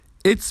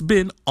It's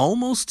been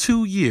almost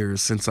 2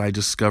 years since I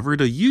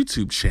discovered a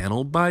YouTube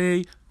channel by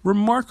a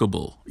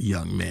remarkable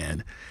young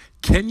man.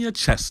 Kenya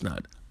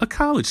Chestnut, a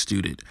college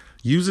student,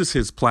 uses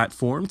his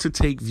platform to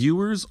take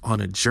viewers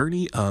on a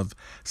journey of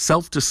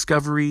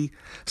self-discovery,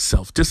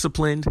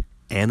 self-discipline,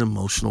 and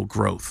emotional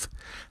growth.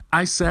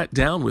 I sat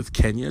down with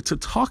Kenya to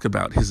talk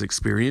about his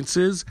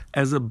experiences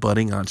as a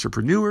budding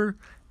entrepreneur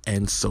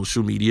and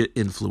social media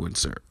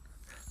influencer.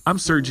 I'm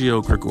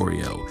Sergio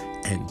Gregorio,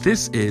 and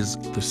this is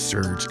The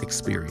Surge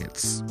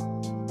Experience.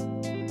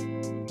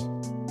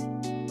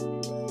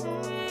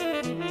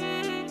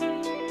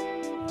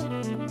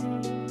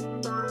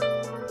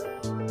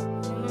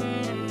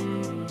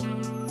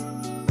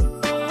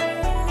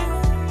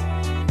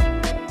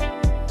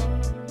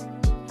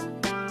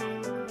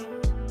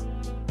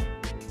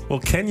 Well,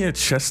 Kenya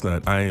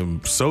Chestnut, I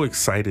am so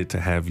excited to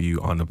have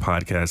you on the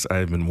podcast.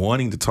 I've been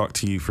wanting to talk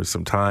to you for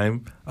some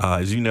time.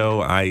 As you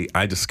know,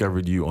 I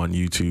discovered you on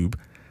YouTube.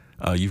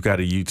 You've got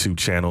a YouTube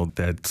channel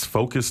that's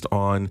focused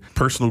on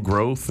personal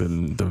growth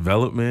and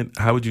development.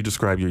 How would you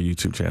describe your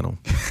YouTube channel?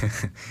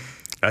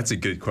 That's a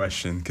good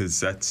question because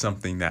that's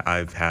something that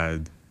I've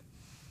had,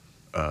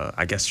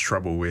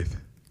 trouble with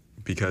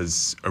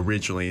because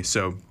originally,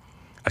 so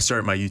I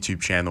started my YouTube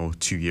channel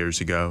 2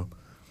 years ago.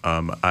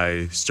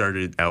 I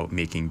started out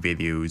making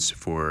videos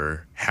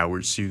for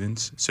Howard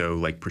students, so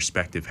like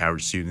prospective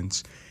Howard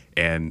students.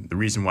 And the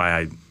reason why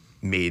I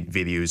made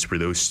videos for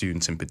those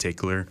students in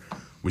particular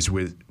was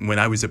when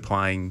I was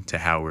applying to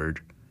Howard.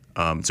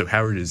 So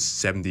Howard is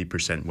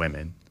 70%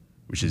 women,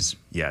 which is,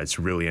 it's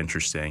really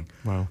interesting.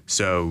 Wow.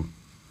 So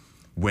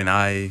when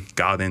I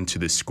got into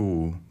the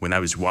school, when I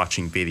was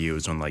watching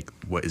videos on like,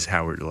 what is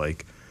Howard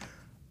like,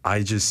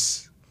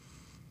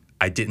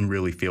 I didn't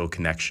really feel a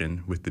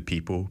connection with the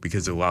people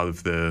because a lot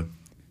of the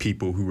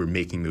people who were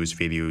making those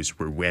videos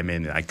were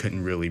women and I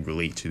couldn't really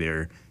relate to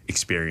their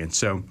experience.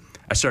 So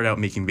I started out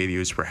making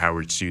videos for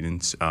Howard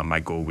students.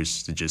 My goal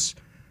was to just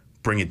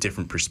bring a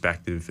different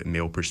perspective, a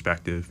male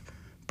perspective.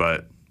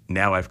 But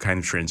now I've kind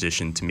of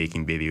transitioned to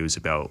making videos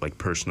about like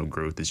personal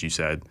growth, as you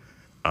said.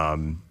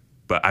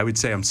 But I would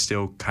say I'm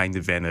still kind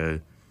of in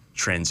a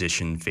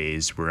transition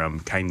phase where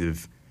I'm kind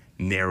of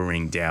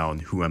narrowing down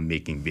who I'm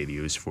making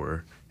videos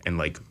for and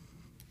like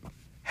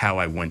how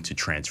I want to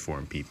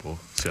transform people.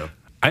 So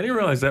I didn't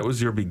realize that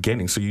was your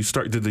beginning. So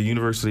did the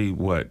university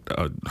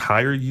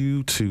hire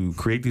you to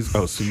create these?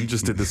 Oh, so you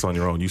just did this on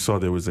your own. You saw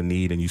there was a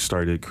need and you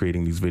started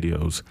creating these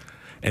videos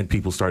and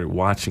people started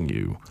watching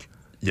you.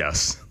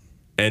 Yes.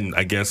 And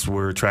I guess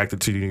we're attracted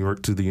to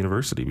the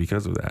university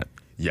because of that.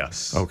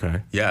 Yes.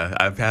 Okay.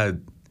 Yeah,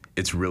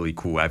 it's really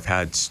cool. I've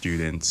had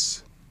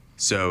students,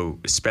 so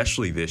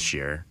especially this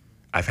year,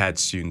 I've had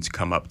students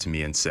come up to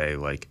me and say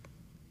like,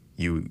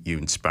 you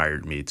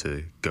inspired me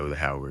to go to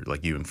Howard.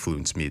 Like you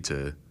influenced me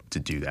to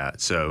do that.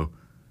 So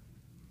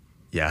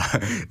yeah,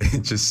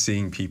 just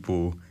seeing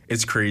people,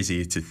 it's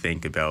crazy to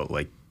think about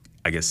like,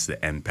 I guess the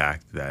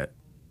impact that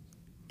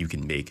you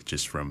can make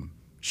just from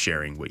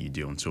sharing what you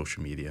do on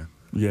social media.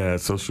 Yeah,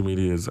 social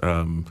media is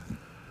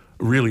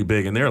really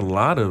big. And there are a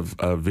lot of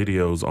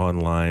videos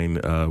online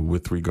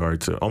with regard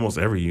to almost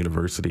every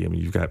university. I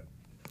mean, you've got,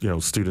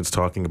 students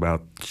talking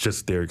about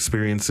just their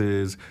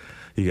experiences.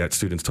 You got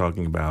students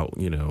talking about,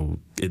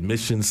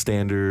 admission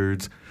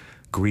standards,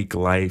 Greek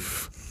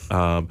life.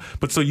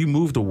 But so you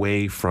moved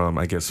away from,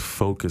 I guess,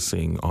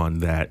 focusing on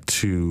that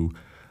to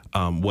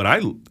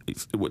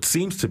what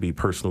seems to be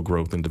personal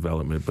growth and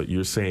development, but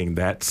you're saying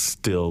that's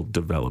still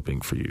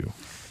developing for you.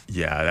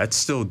 Yeah, that's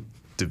still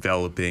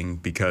developing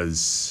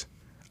because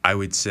I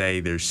would say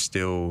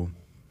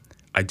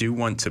I do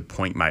want to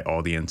point my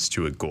audience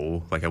to a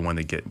goal. Like I want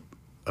to get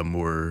a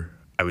more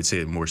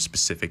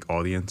specific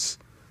audience.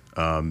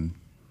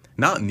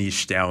 Not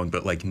niche down,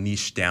 but like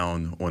niche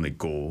down on a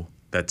goal.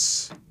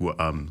 That's what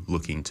I'm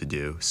looking to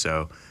do.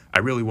 So I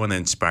really want to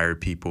inspire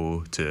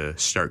people to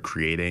start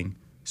creating.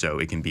 So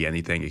it can be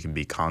anything. It can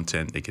be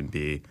content. It can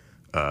be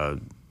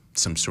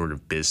some sort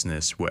of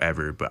business,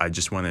 whatever. But I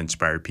just want to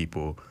inspire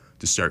people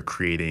to start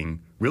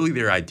creating really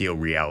their ideal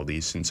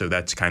realities. And so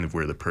that's kind of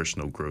where the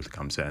personal growth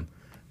comes in.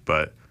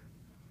 But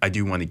I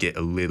do want to get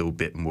a little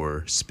bit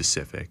more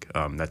specific.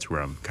 That's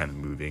where I'm kind of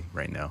moving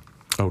right now.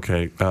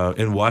 Okay.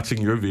 In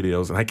watching your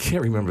videos, and I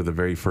can't remember the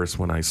very first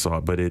one I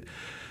saw, but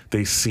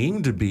they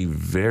seem to be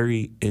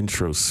very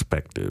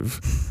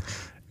introspective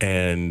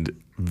and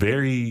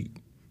very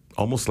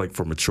almost like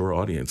for mature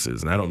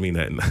audiences. And I don't mean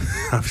that in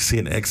obviously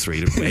an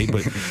X-rated way,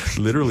 but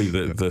literally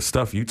the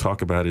stuff you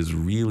talk about is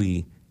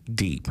really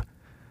deep.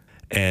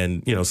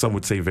 And, some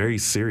would say very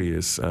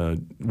serious.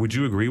 Would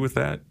you agree with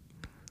that?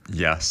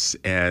 Yes.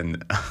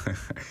 And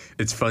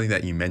it's funny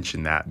that you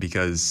mentioned that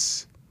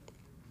because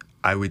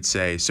I would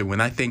say, so when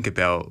I think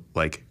about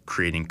like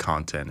creating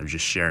content or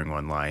just sharing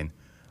online,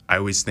 I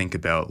always think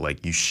about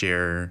like you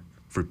share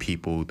for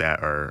people that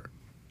are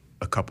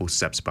a couple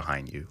steps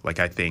behind you. Like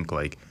I think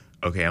like,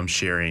 okay, I'm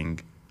sharing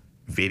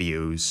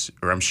videos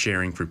or I'm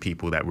sharing for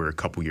people that were a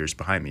couple years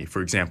behind me.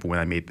 For example, when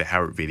I made the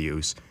Howard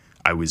videos,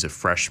 I was a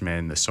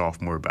freshman, a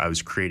sophomore, but I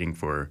was creating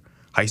for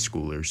high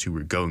schoolers who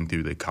were going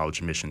through the college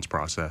admissions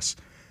process.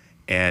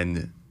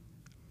 And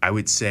I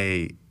would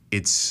say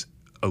it's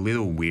a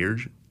little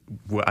weird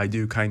what I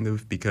do, kind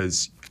of,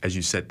 because, as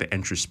you said, the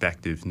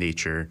introspective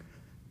nature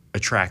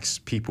attracts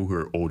people who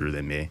are older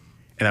than me.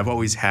 And I've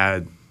always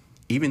had,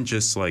 even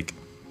just like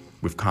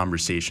with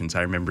conversations,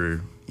 I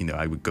remember,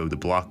 I would go to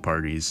block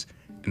parties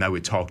and I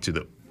would talk to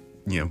the,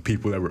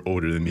 people that were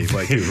older than me,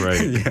 like,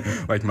 right.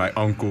 Yeah, like my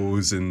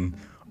uncles and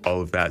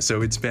all of that.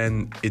 So it's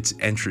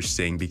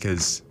interesting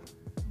because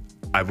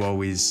I've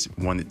always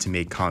wanted to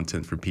make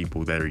content for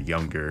people that are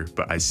younger,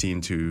 but I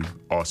seem to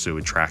also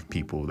attract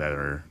people that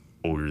are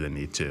older than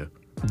me too.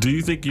 Do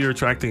you think you're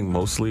attracting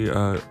mostly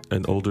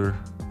an older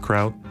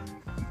crowd?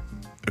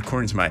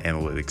 According to my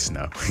analytics,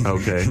 no.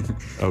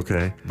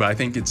 Okay. But I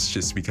think it's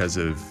just because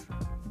of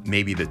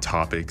maybe the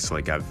topics.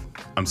 Like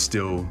I'm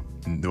still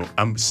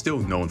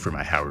known for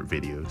my Howard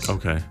videos.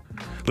 Okay.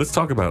 Let's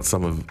talk about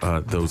some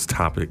of those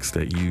topics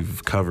that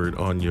you've covered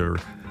on your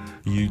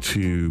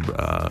YouTube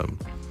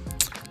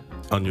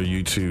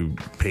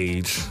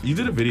page. You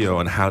did a video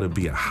on how to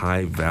be a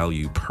high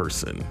value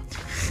person.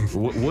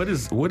 What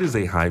is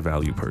a high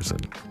value person?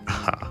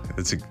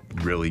 That's a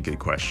really good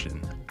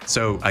question.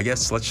 So I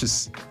guess let's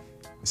just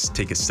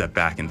take a step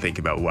back and think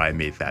about why I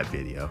made that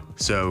video.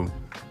 So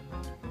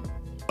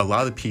a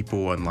lot of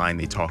people online,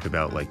 they talk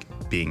about like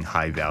being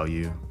high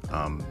value.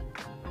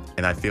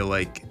 And I feel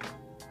like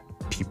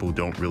people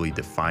don't really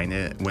define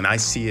it. When I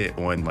see it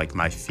on like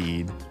my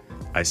feed,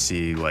 I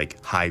see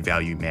like high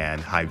value man,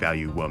 high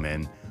value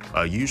woman.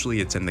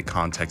 Usually it's in the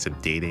context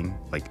of dating,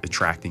 like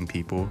attracting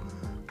people.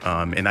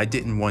 And I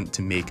didn't want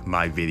to make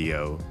my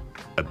video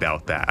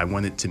about that. I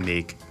wanted to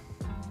make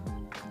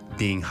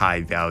being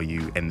high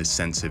value in the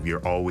sense of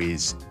you're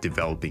always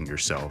developing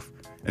yourself.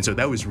 And so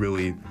that was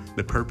really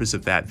the purpose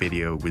of that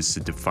video, was to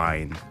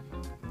define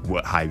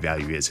what high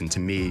value is. And to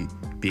me,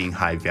 being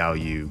high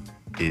value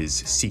is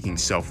seeking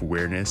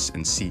self-awareness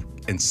and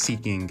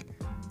seeking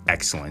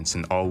excellence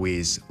and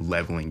always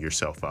leveling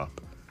yourself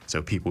up.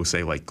 So people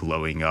say like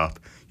glowing up.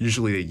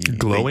 Usually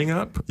glowing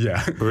up?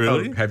 Yeah.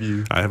 Really? Oh, have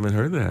you? I haven't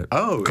heard that.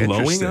 Oh,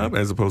 glowing up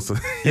as opposed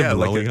to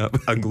glowing up.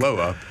 A glow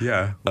up.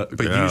 Yeah. But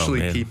usually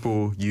man.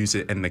 people use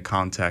it in the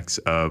context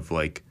of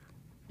like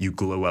you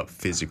glow up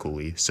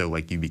physically. So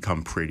like you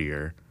become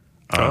prettier.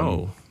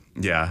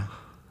 Yeah.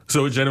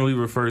 So it generally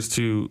refers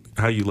to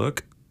how you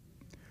look?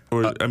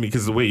 Or,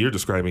 because the way you're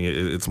describing it,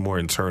 it's more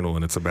internal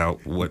and it's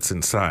about what's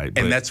inside.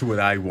 And that's what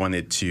I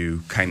wanted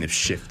to kind of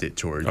shift it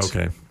towards.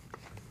 Okay.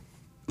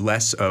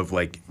 Less of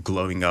like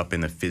glowing up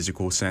in a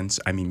physical sense.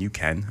 I mean, you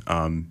can.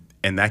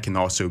 And that can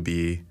also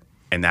be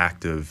an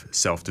act of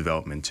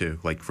self-development too.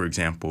 Like, for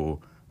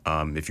example,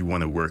 if you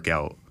want to work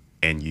out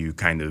and you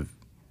can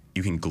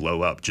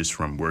glow up just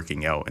from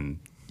working out and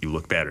you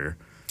look better.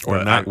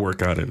 Or not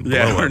work out and blow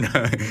up.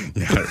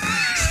 Yeah.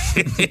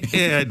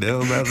 Yeah, I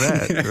know about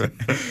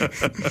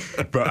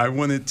that. But I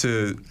wanted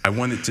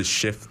to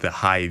shift the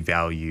high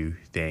value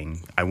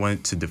thing. I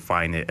wanted to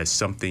define it as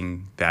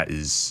something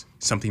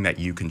that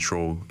you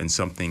control and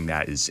something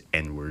that is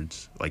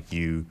inwards. Like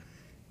you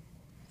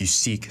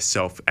seek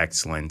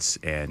self-excellence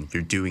and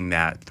you're doing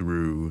that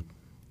through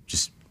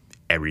just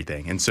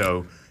everything. And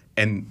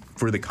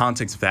for the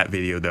context of that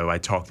video though, I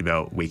talked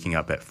about waking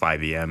up at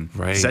 5 a.m.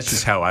 Right. So that's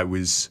just how I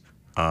was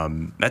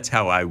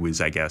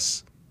I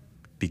guess,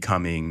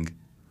 becoming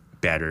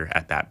better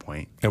at that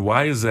point. And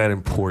why is that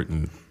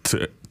important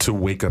to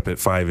wake up at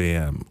 5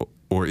 a.m.?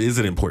 Or is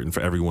it important for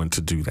everyone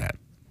to do that?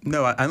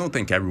 No, I don't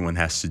think everyone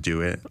has to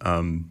do it.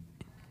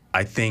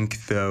 I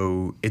think,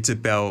 though, it's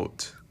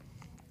about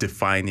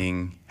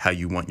defining how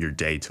you want your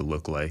day to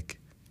look like.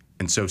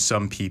 And so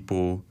some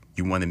people,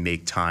 you want to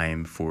make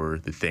time for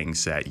the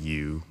things that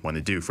you want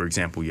to do. For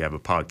example, you have a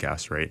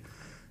podcast, right?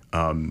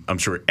 I'm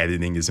sure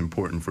editing is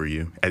important for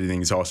you.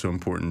 Editing is also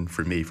important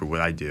for me, for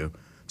what I do.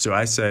 So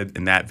I said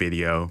in that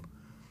video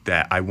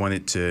that I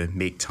wanted to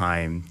make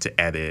time to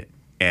edit,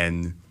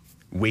 and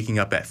waking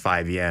up at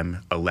 5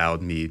 a.m.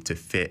 allowed me to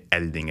fit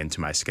editing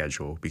into my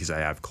schedule because I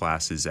have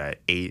classes at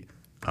 8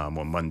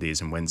 on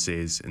Mondays and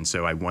Wednesdays. And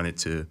so I wanted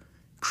to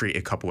create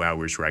a couple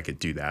hours where I could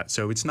do that.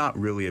 So it's not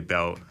really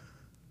about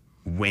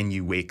when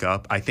you wake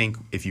up. I think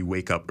if you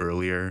wake up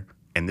earlier,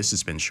 and this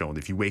has been shown,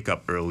 if you wake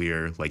up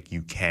earlier, like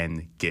you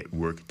can get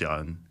work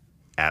done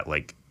at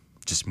like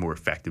just more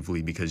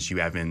effectively because you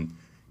haven't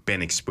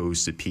been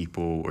exposed to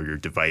people or your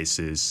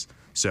devices.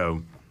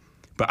 So,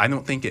 but I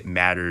don't think it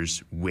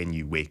matters when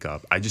you wake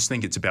up. I just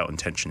think it's about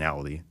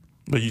intentionality.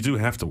 But you do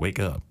have to wake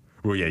up.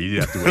 Well, yeah, you do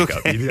have to wake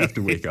up. You do have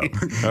to wake up.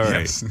 All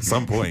right. At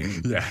some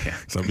point. Yeah.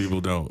 Some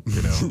people don't,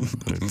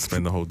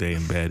 spend the whole day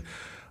in bed.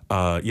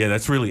 Yeah,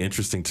 that's really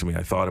interesting to me.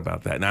 I thought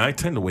about that. Now, I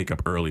tend to wake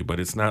up early, but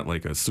it's not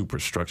like a super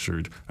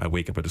structured, I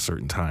wake up at a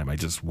certain time. I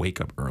just wake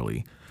up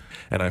early.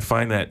 And I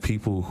find that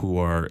people who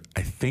are,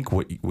 I think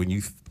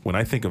when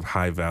I think of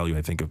high value,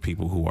 I think of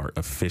people who are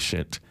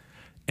efficient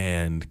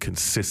and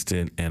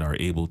consistent and are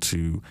able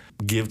to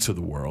give to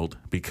the world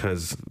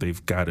because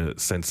they've got a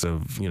sense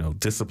of,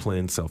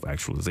 discipline,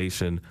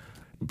 self-actualization.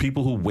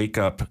 People who wake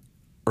up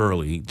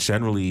early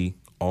generally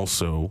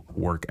also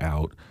work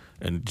out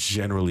and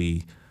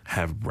generally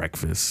have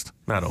breakfast.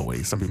 Not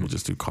always. Some people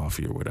just do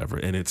coffee or whatever.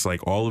 And it's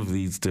like all of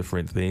these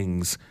different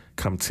things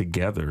come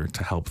together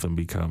to help them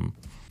become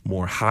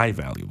more high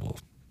valuable.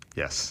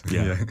 Yes.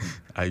 Yeah.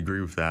 I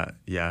agree with that.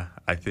 Yeah.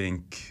 I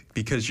think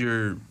because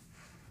to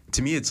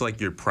me, it's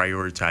like you're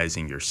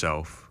prioritizing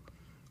yourself.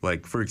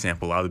 Like, for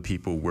example, a lot of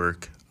people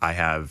work. I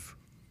have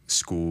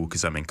school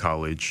because I'm in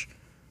college.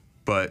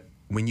 But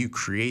when you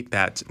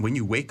when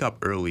you wake up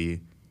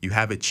early, you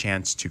have a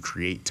chance to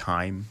create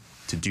time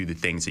to do the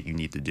things that you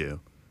need to do.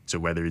 So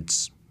whether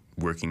it's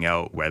working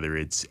out, whether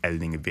it's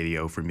editing a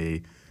video for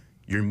me,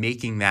 you're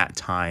making that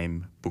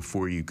time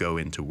before you go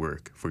into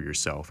work for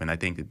yourself. And I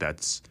think that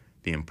that's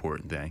the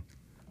important thing.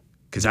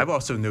 Because I've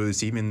also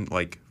noticed even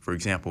like, for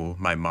example,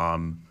 my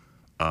mom,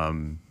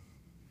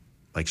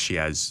 like she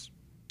has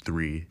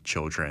 3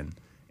 children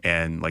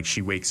and like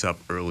she wakes up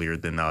earlier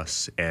than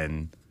us.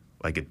 And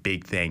like a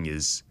big thing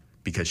is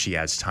because she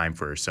has time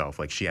for herself.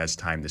 Like she has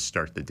time to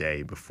start the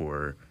day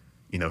before,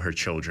 her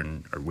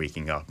children are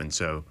waking up. And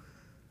so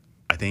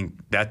I think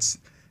that's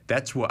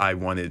what I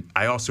wanted.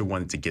 I also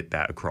wanted to get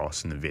that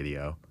across in the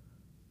video,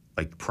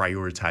 like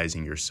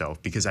prioritizing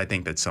yourself, because I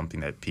think that's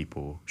something that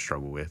people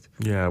struggle with.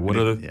 Yeah.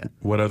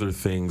 What other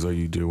things are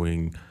you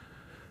doing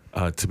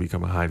to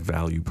become a high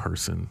value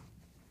person?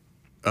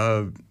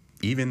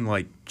 Even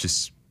like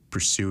just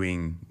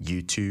pursuing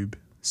YouTube.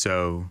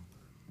 So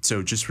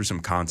just for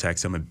some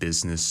context, I'm a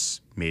business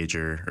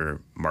major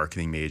or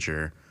marketing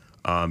major.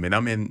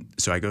 And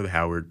so I go to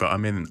Howard, but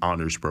I'm in an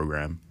honors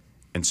program.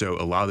 And so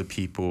a lot of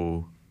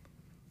people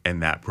in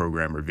that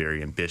program are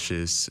very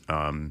ambitious.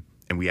 And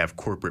we have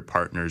corporate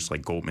partners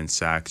like Goldman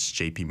Sachs,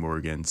 JP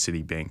Morgan,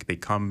 Citibank. They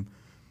come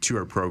to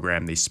our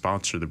program, they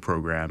sponsor the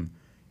program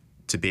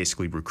to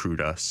basically recruit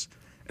us.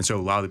 And so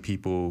a lot of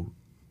people,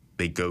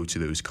 they go to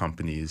those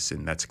companies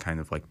and that's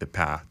kind of like the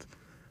path.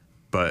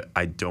 But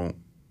I don't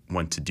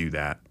want to do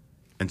that.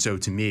 And so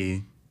to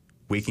me,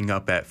 waking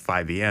up at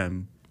 5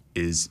 a.m.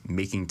 is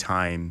making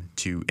time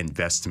to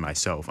invest in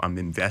myself. I'm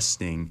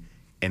investing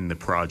in the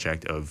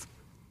project of,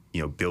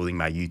 building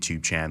my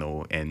YouTube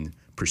channel and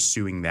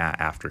pursuing that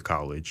after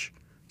college.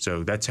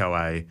 So that's how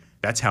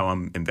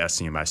I'm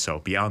investing in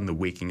myself beyond the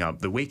waking up.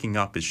 The waking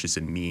up is just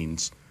a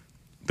means.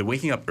 The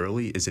waking up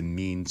early is a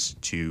means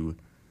to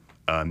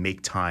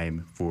make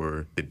time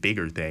for the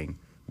bigger thing,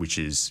 which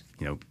is,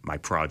 my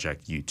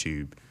project,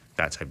 YouTube,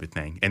 that type of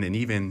thing. And then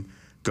even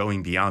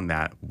going beyond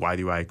that, why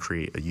do I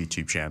create a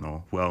YouTube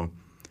channel? Well,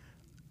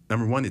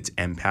 number one, it's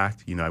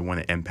impact. I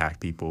want to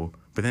impact people.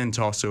 But then it's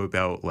also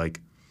about like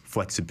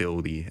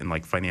flexibility and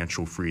like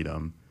financial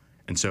freedom.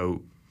 And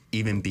so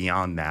even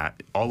beyond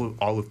that, all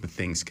of the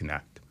things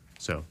connect.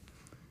 So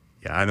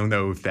yeah, I don't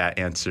know if that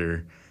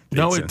answer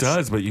No, sense. It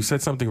does. But you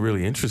said something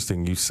really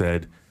interesting. You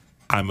said,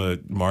 I'm a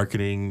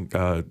marketing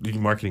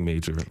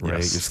major, right?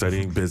 Yes. You're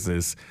studying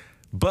business,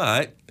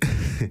 but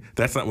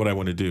that's not what I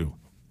want to do,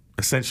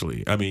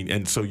 essentially. I mean,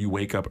 and so you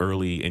wake up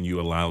early and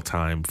you allow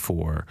time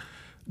for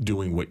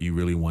doing what you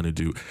really want to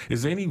do.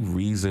 Is there any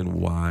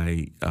reason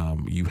why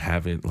you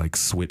haven't like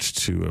switched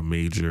to a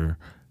major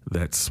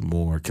that's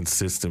more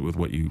consistent with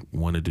what you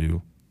want to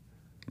do?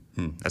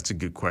 That's a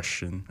good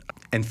question.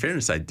 In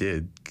fairness, I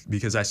did,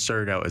 because I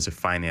started out as a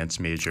finance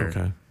major.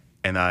 Okay.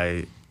 And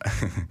I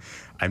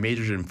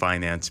majored in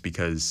finance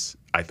because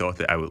I thought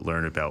that I would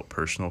learn about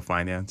personal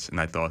finance,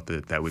 and I thought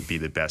that that would be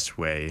the best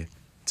way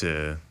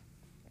to,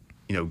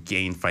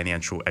 gain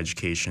financial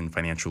education,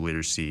 financial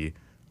literacy,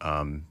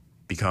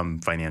 become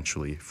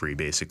financially free,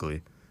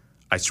 basically.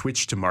 I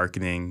switched to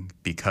marketing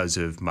because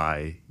of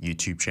my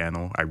YouTube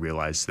channel. I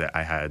realized that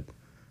I had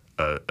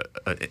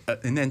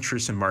an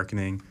interest in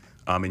marketing,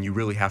 and you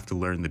really have to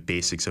learn the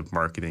basics of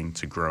marketing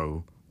to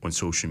grow on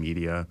social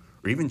media,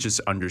 or even just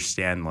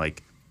understand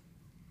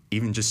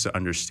to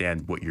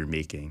understand what you're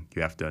making.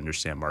 You have to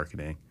understand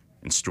marketing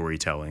and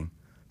storytelling.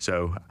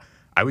 So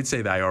I would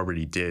say that I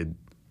already did.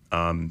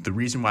 The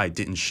reason why I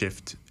didn't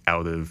shift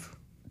out of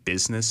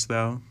business,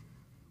 though,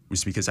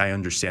 was because I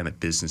understand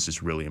that business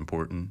is really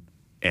important,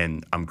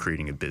 and I'm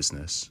creating a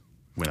business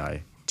when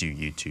I do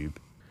YouTube.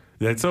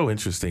 That's so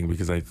interesting,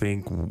 because I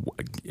think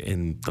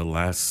in the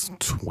last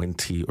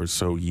 20 or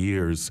so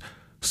years,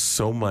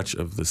 so much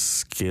of the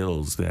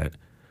skills that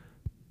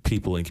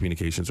people in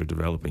communications are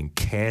developing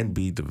can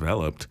be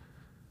developed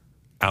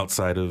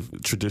outside of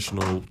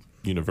traditional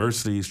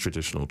universities,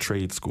 traditional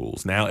trade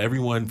schools. Now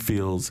everyone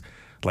feels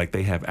like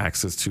they have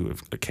access to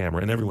a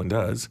camera, and everyone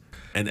does.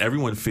 And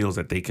everyone feels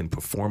that they can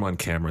perform on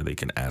camera, they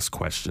can ask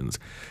questions.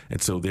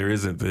 And so there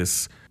isn't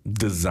this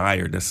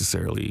desire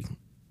necessarily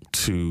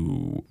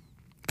to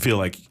feel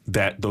like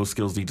that those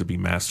skills need to be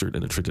mastered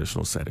in a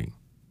traditional setting.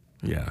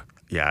 Yeah.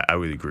 Yeah, I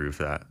would agree with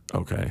that.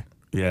 Okay.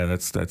 Yeah,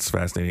 that's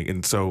fascinating.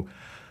 And so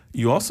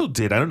you also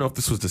did, I don't know if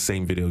this was the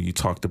same video, you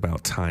talked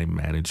about time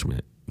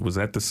management. Was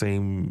that the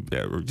same,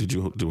 or did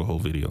you do a whole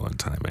video on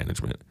time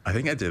management? I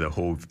think I did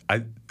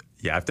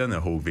I've done a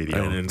whole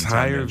video. An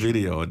entire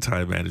video on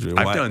time management.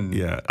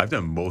 I've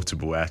done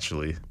multiple,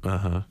 actually.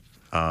 Uh-huh.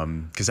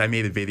 Because I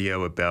made a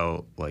video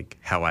about like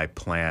how I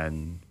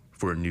plan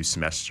for a new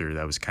semester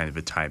that was kind of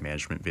a time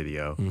management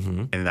video.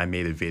 And then I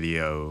made a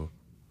video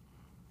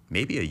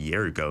maybe a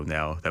year ago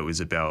now that was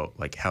about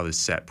like how to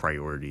set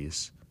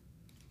priorities.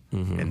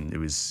 And it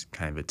was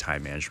kind of a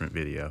time management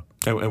video.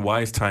 And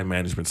why is time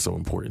management so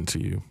important to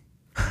you?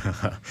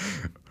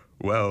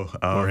 Well,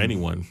 or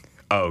anyone?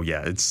 Oh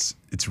yeah, it's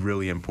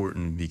really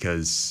important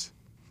because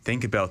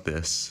think about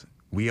this.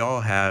 We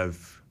all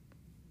have.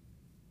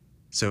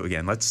 So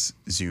again, let's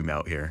zoom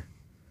out here.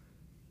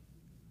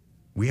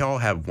 We all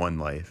have one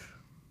life,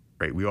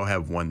 right? We all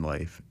have one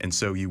life, and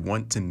so you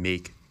want to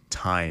make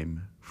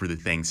time for the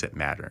things that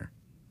matter.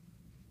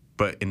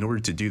 But in order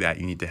to do that,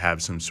 you need to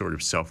have some sort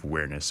of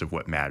self-awareness of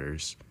what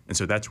matters. And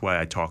so that's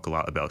why I talk a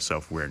lot about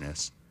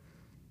self-awareness.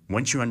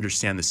 Once you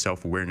understand the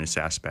self-awareness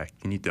aspect,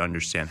 you need to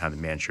understand how to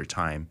manage your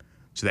time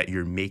so that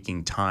you're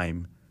making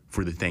time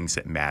for the things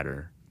that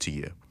matter to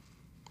you.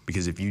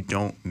 Because if you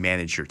don't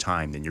manage your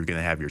time, then you're going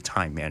to have your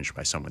time managed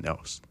by someone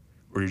else.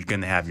 Or you're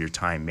going to have your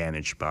time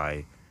managed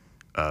by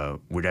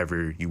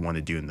whatever you want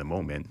to do in the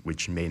moment,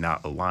 which may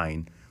not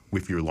align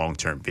with your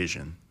long-term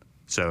vision.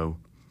 So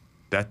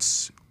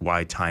that's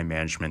why time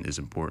management is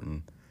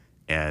important.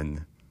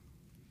 And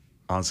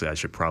honestly, I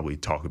should probably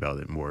talk about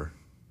it more.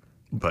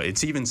 But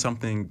it's even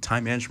something,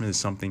 time management is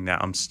something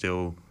that I'm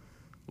still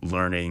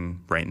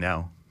learning right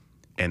now.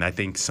 And I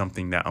think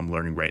something that I'm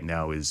learning right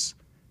now is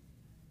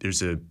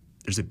there's a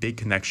big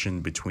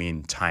connection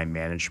between time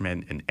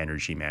management and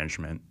energy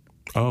management.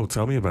 Oh,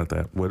 tell me about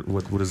that.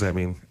 What does that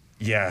mean?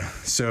 Yeah.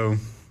 So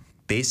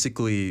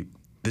basically,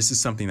 this is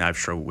something that I've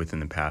struggled with in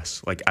the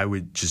past. Like I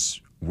would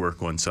just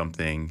work on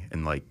something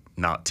and like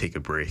not take a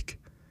break.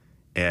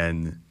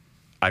 And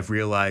I've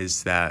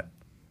realized that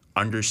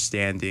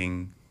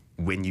understanding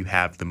when you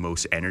have the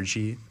most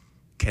energy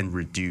can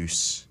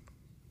reduce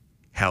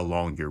how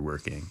long you're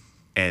working.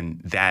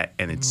 And that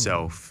in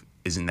itself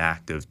is an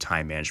act of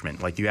time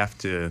management. Like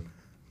you're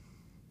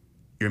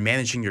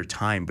managing your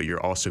time, but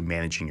you're also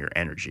managing your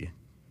energy.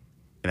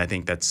 And I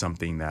think that's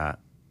something that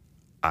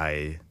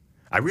I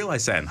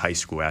realized that in high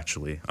school,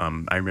 actually.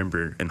 I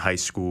remember in high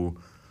school,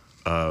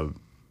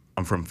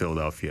 I'm from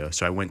Philadelphia,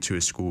 so I went to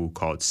a school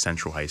called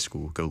Central High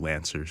School. Go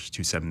Lancers,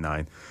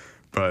 279.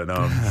 But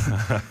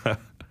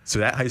so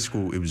that high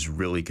school, it was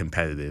really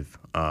competitive.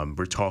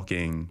 We're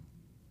talking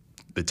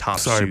the top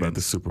Sorry students. about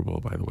the Super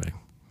Bowl, by the way.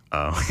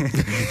 Oh.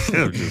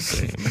 I'm just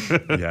saying.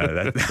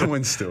 Yeah, that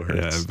one still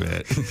hurts.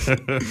 Yeah,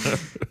 I bet.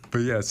 But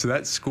yeah, so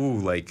that school,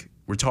 like,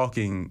 we're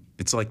talking,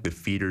 it's like the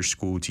feeder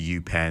school to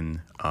UPenn.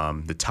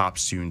 The top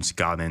students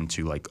got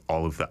into like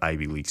all of the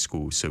Ivy League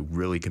schools, so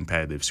really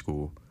competitive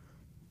school.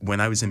 When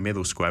I was in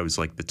middle school, I was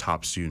like the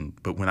top student,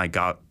 but when I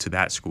got to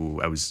that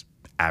school, I was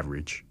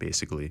average,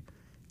 basically.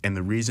 And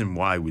the reason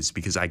why was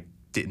because I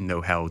didn't know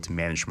how to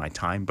manage my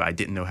time, but I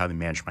didn't know how to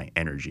manage my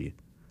energy.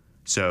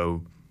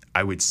 So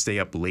I would stay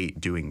up late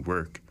doing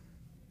work,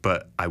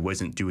 but I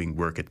wasn't doing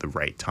work at the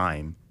right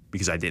time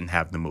because I didn't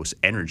have the most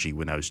energy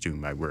when I was doing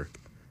my work.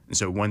 And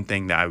so one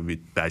thing that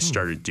I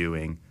started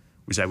doing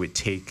was I would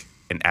take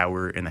an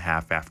hour and a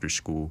half after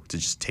school to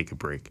just take a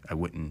break. I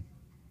wouldn't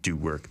do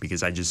work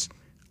because I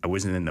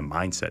wasn't in the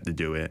mindset to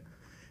do it.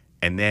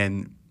 And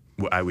then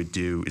what I would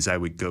do is I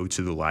would go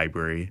to the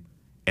library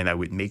and I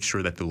would make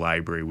sure that the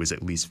library was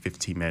at least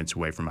 15 minutes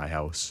away from my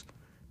house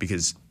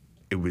because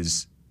it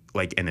was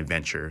like an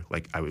adventure.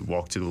 Like I would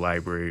walk to the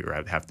library or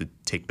I'd have to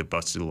take the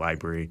bus to the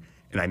library.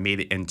 And I made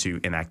it into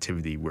an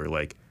activity where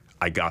like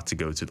I got to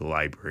go to the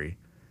library.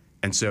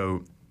 And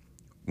so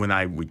when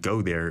I would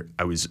go there,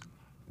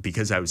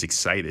 because I was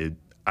excited,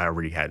 I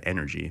already had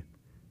energy.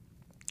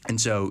 And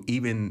so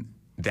even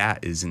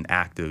that is an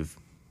act of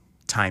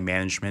time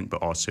management,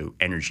 but also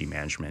energy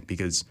management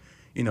because,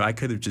 I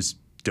could have just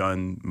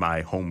done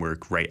my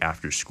homework right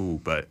after school,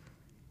 but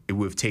it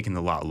would have taken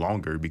a lot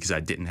longer because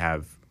I didn't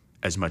have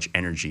as much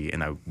energy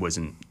and I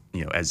wasn't,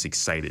 as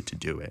excited to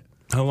do it.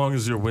 How long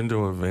is your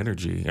window of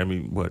energy? I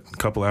mean, what, a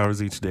couple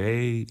hours each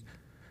day?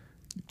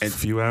 A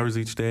few hours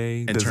each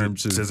day?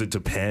 Does it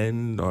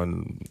depend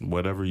on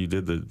whatever you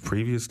did the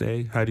previous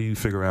day? How do you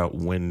figure out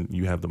when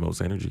you have the most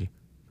energy?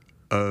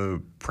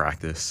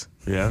 Practice.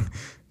 Yeah?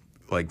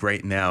 Like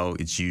right now,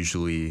 it's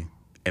usually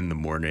in the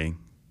morning.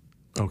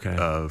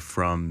 Okay.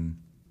 From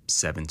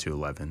 7 to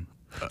 11.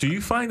 Do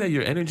you find that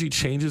your energy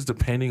changes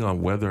depending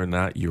on whether or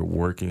not you're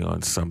working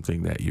on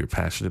something that you're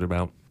passionate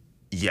about?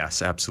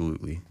 Yes,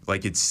 absolutely.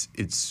 Like it's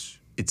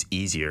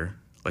easier.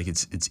 Like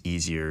it's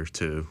easier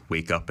to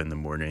wake up in the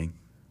morning.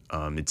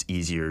 It's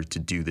easier to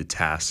do the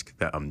task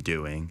that I'm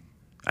doing.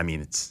 I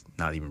mean, it's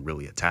not even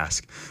really a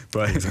task,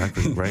 but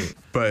exactly right.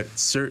 But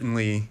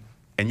certainly,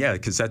 and yeah,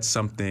 because that's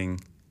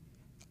something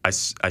I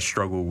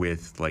struggle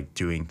with, like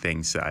doing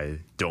things that I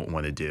don't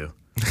want to do.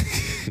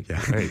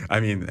 Yeah, right. I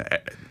mean,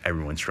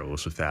 everyone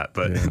struggles with that,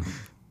 but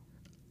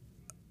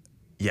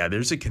yeah,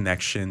 there's a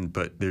connection,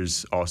 but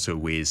there's also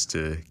ways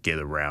to get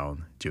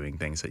around doing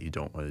things that you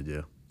don't want to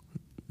do.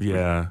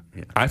 Yeah.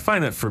 I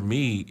find that for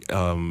me,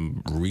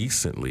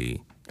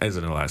 recently, as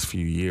in the last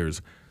few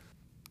years,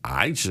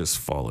 I just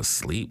fall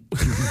asleep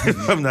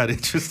if I'm not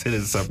interested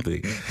in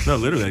something. No,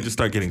 literally, I just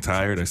start getting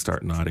tired. I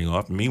start nodding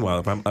off. Meanwhile,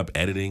 if I'm up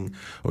editing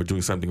or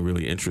doing something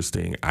really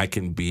interesting, I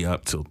can be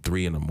up till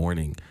 3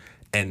 a.m.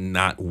 and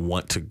not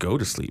want to go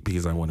to sleep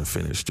because I want to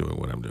finish doing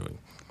what I'm doing.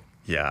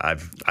 Yeah,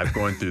 I've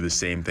gone through the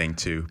same thing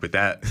too. But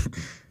that,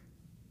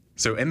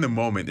 so in the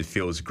moment it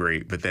feels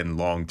great, but then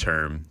long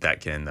term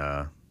that can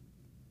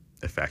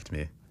affect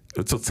me.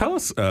 So tell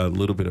us a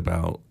little bit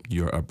about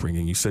your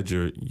upbringing. You said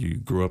you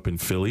grew up in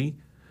Philly.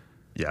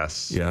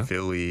 Yes. Yeah.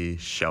 Philly,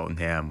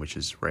 Cheltenham, which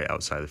is right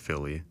outside of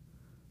Philly.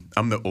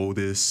 I'm the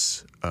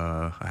oldest.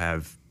 I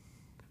have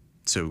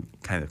so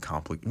kind of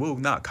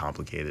not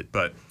complicated,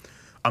 but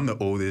I'm the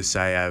oldest.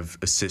 I have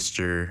a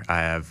sister, I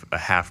have a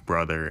half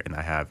brother, and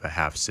I have a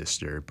half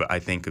sister. But I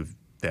think of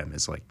them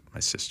as like my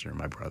sister and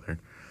my brother.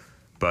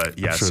 But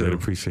yeah, I'm sure they'd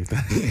appreciate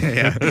that.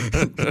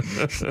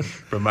 yeah.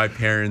 But my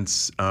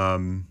parents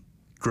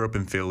grew up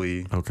in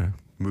Philly. Okay.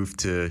 Moved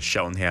to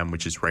Cheltenham,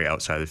 which is right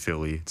outside of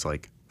Philly. It's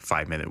like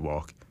 5-minute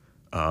walk.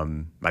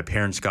 My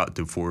parents got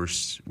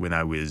divorced when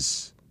I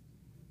was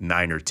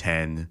 9 or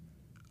 10.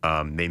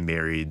 They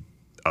married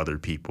other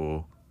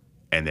people,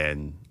 and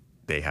then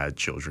they had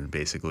children,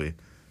 basically.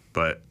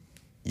 But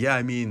yeah,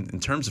 I mean, in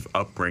terms of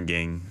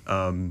upbringing,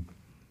 I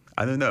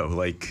don't know.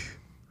 Like,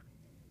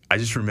 I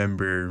just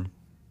remember.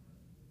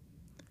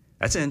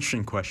 That's an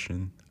interesting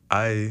question.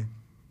 I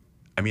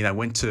mean, I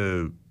went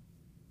to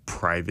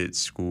private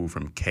school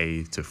from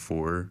K to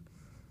 4.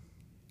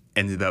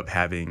 Ended up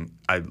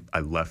I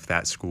left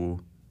that school,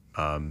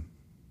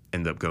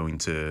 ended up going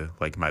to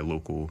like my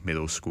local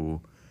middle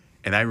school.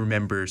 And I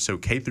remember, so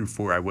K through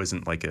 4, I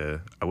wasn't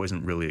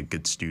really a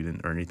good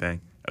student or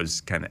anything. I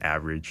was kind of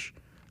average.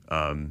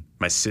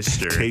 My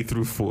sister. K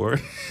through 4?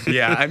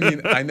 Yeah, I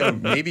mean, I know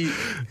maybe.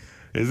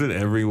 Isn't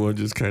everyone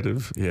just kind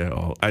of,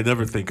 I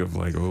never think of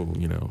like,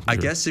 I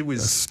guess it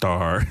was a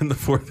star in the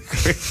 4th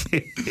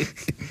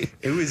grade.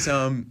 It was,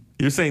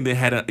 You're saying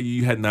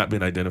you had not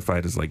been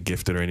identified as like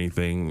gifted or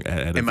anything at a very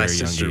young age? And my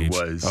sister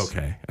was.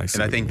 Okay, I see.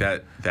 And I think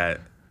that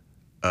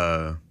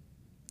I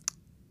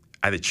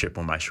had a chip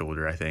on my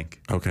shoulder, I think.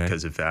 Okay.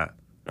 Because of that.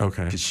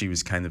 Okay. Because she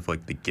was kind of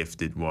like the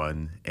gifted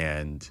one,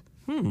 and.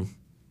 And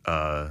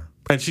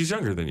she's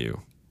younger than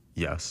you.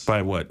 Yes.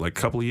 By what, like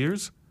a couple of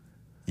years?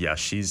 Yeah,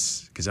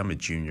 because I'm a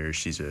junior,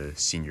 she's a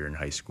senior in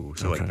high school,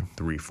 so Okay. like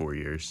 3-4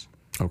 years.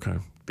 Okay.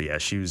 But yeah,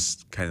 she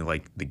was kind of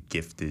like the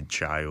gifted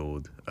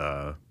child.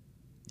 Yeah,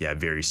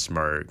 very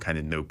smart, kind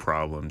of no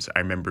problems. I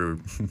remember,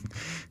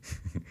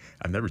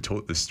 I've never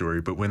told this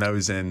story, but when I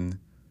was in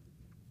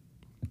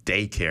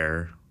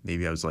daycare,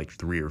 maybe I was like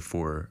 3 or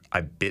 4,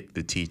 I bit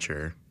the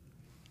teacher.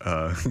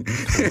 Yeah,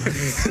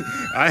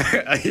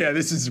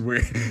 this is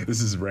weird.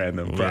 This is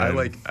random, but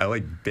Yeah. I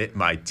bit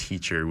my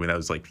teacher when I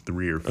was like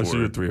 3 or 4. Oh, so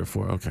you were 3 or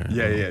 4. Okay.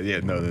 Yeah.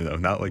 No,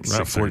 not like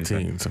Not 6 or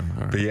anything. 14. So, all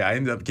right. But yeah, I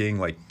ended up getting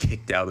like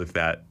kicked out of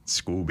that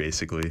school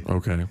basically.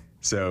 Okay.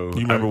 So Do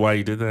you remember why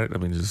you did that? I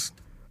mean, just.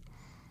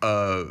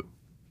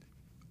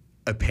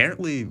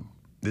 Apparently,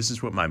 this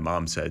is what my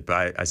mom said,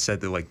 but I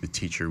said that like the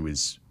teacher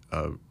was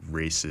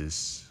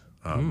racist.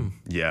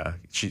 Yeah,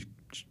 she's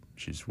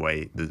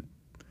white.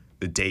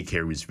 The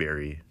daycare was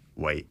very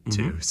white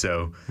too.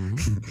 So,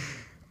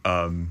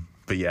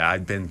 but yeah,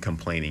 I'd been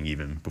complaining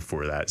even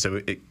before that. So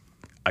it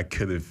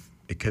could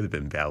have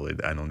been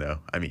valid. I don't know.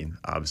 I mean,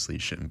 obviously you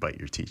shouldn't bite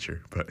your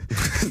teacher, but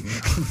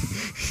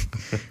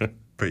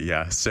but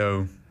yeah.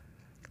 So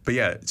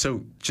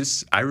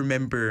just I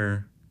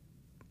remember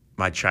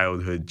my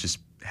childhood just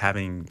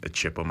having a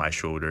chip on my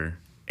shoulder,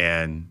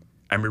 and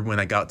I remember when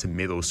I got to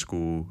middle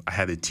school, I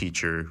had a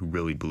teacher who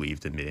really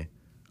believed in me.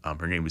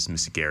 Her name was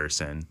Miss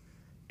Garrison.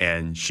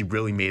 And she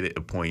really made it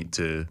a point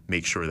to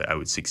make sure that I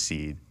would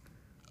succeed.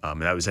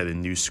 And I was at a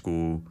new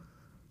school,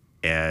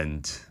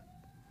 and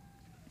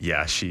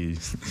yeah, I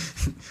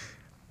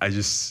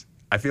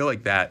feel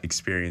like that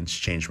experience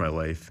changed my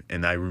life.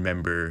 And I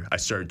remember I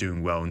started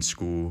doing well in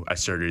school. I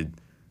started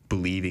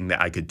believing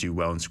that I could do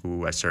well in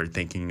school. I started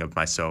thinking of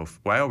myself.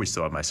 Well, I always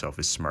thought of myself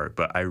as smart,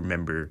 but I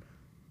remember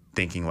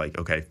thinking like,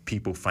 okay,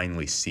 people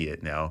finally see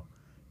it now.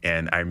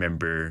 And I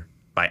remember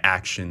my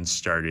actions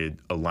started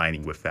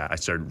aligning with that. I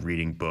started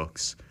reading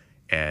books,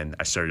 and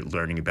I started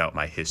learning about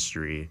my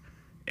history.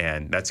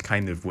 And that's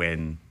kind of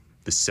when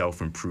the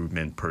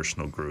self-improvement,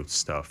 personal growth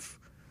stuff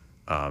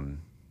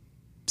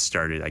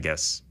started, I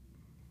guess,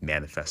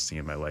 manifesting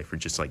in my life, or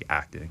just like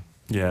acting.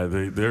 Yeah,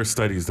 there are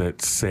studies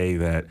that say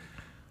that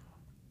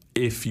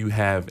if you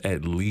have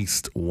at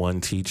least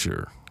one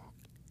teacher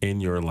in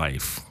your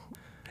life,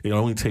 it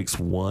only takes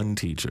one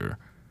teacher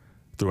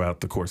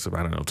throughout the course of,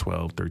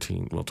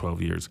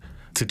 12 years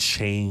to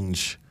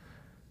change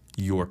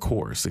your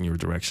course and your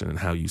direction and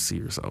how you see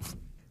yourself.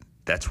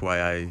 That's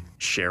why I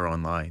share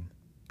online,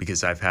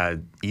 because I've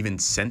had, even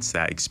since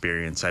that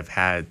experience, I've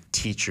had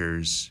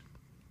teachers.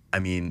 I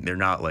mean, they're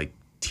not like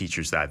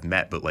teachers that I've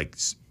met, but like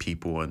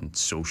people on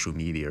social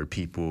media, or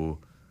people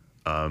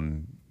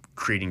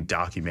creating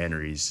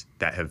documentaries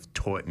that have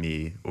taught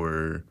me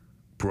or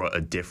brought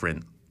a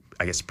different,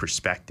 I guess,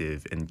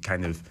 perspective, and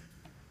kind of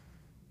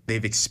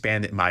they've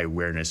expanded my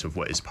awareness of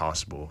what is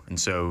possible. And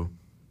so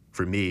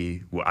for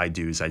me, what I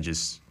do is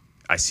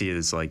I see it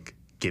as like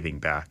giving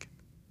back.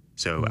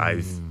 So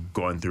I've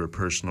gone through a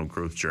personal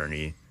growth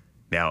journey.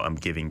 Now I'm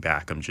giving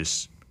back. I'm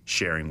just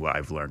sharing what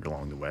I've learned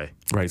along the way.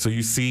 Right. So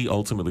you see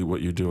ultimately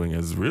what you're doing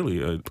as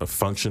really a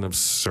function of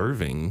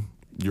serving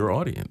your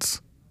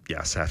audience.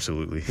 Yes,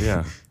 absolutely.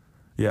 Yeah.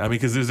 Yeah. I mean,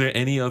 because is there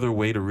any other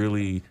way to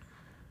really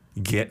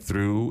get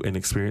through an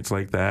experience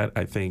like that?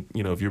 I think,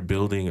 if you're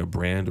building a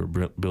brand or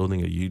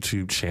building a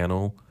YouTube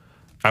channel,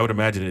 I would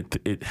imagine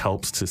it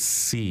helps to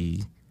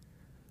see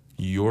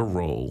your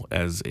role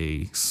as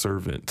a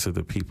servant to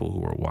the people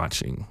who are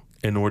watching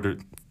in order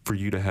for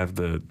you to have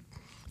the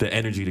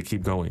energy to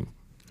keep going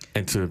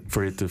and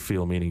for it to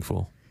feel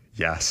meaningful.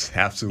 Yes,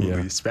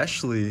 absolutely. Yeah.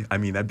 Especially, I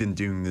mean, I've been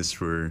doing this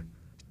for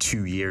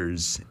 2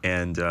 years,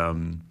 and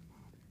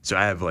so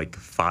I have like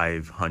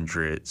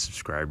 500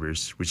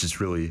 subscribers, which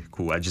is really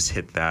cool. I just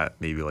hit that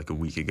maybe like a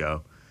week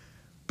ago.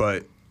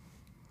 But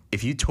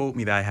if you told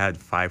me that I had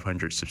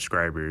 500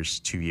 subscribers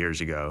 2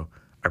 years ago,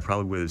 I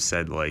probably would have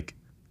said like,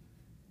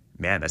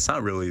 man, that's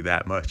not really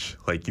that much.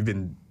 Like, you've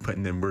been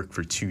putting in work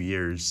for 2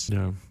 years.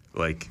 Yeah.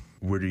 Like,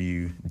 what are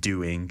you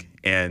doing?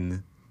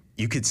 And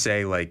you could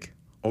say like,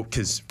 oh,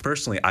 because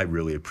personally, I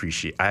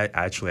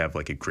actually have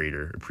like a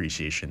greater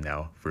appreciation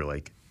now for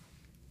like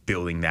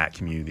building that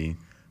community.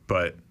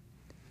 But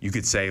you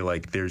could say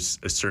like there's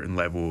a certain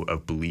level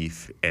of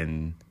belief,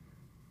 and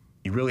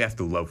you really have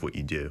to love what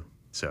you do.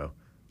 So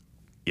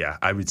yeah,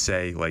 I would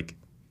say like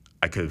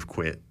I could have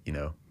quit,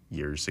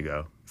 years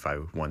ago if I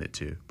wanted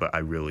to, but I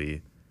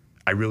really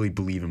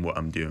believe in what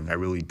I'm doing. I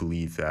really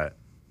believe that,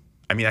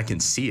 I mean, I can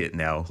see it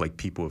now, like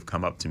people have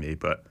come up to me,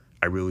 but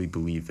I really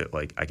believe that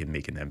like I can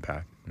make an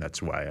impact. And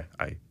that's why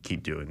I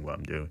keep doing what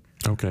I'm doing.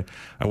 Okay.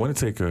 I want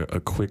to take a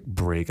quick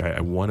break. I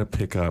want to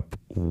pick up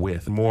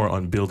with more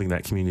on building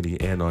that community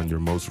and on your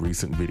most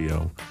recent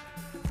video,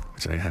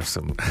 which I have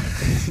some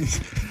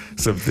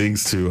some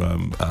things to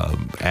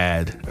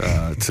add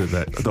to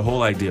that, the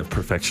whole idea of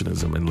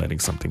perfectionism and letting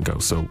something go.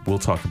 So we'll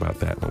talk about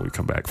that when we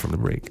come back from the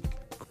break.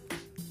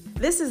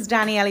 This is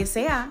Dani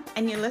Elisea,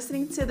 and you're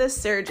listening to The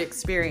Surge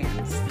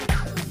Experience.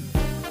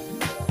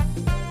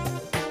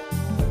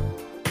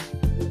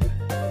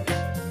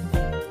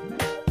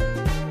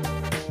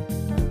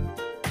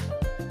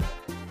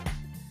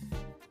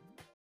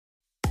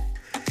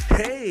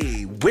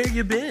 Hey, where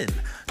you been?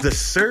 The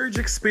Surge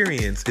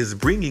Experience is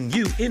bringing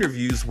you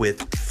interviews with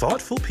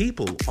thoughtful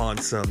people on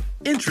some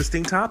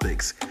interesting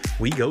topics.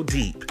 We go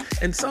deep,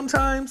 and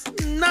sometimes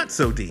not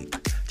so deep.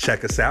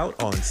 Check us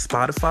out on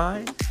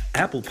Spotify,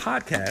 Apple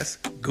Podcasts,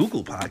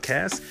 Google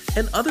Podcasts,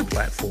 and other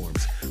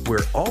platforms.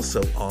 We're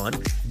also on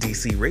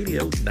DC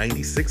Radio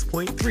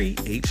 96.3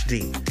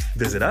 HD.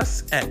 Visit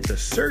us at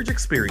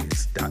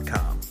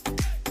thesurgeexperience.com.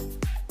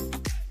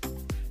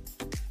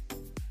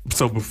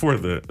 So before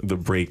the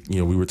break,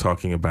 we were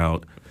talking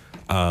about,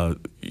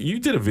 you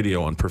did a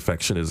video on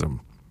perfectionism,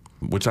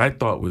 which I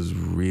thought was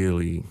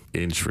really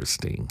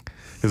interesting.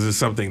 Because it's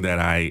something that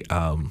I've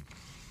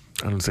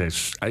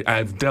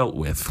dealt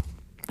with,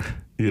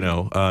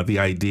 the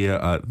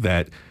idea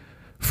that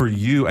for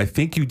you, I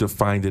think you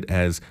defined it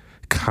as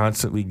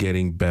constantly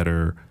getting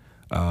better,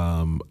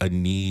 a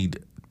need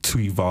to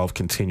evolve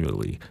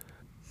continually.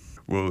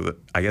 Well,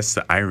 I guess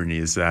the irony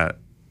is that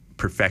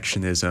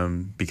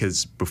perfectionism,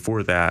 because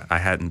before that I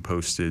hadn't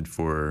posted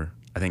for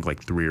I think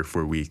like 3 or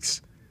 4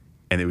 weeks,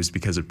 and it was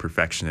because of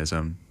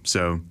perfectionism.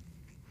 So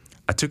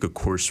I took a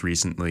course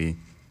recently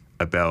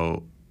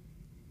about,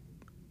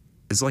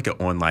 it's like an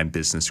online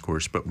business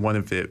course, but one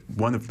of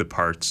the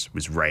parts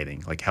was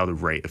writing, like how to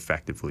write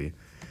effectively.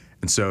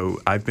 And so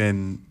I've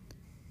been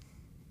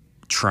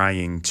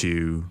trying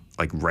to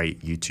like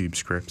write YouTube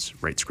scripts,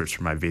 write scripts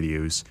for my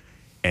videos,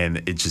 and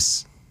it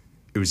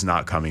was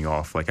not coming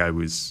off. Like it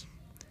was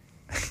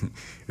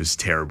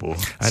terrible.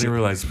 I didn't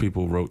realize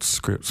people wrote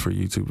scripts for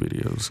YouTube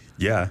videos.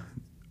 Yeah.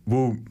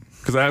 Well,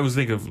 because I always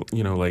think of,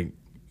 like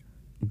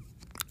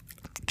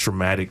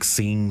dramatic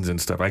scenes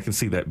and stuff. I can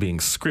see that being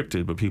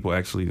scripted, but people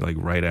actually like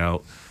write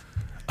out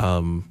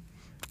kind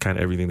of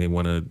everything they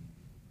want to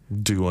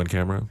do on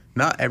camera.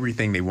 Not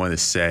everything they want to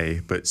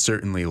say, but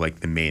certainly like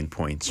the main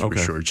points for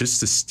sure.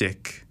 Just to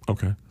stick.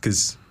 Okay.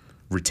 Because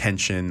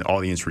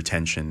audience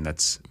retention,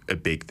 that's a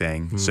big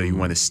thing. So you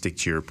want to stick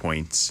to your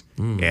points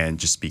and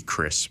just be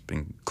crisp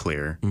and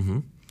clear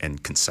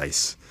and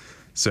concise.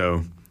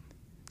 So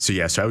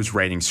I was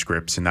writing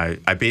scripts, and I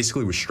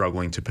basically was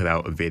struggling to put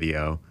out a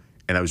video,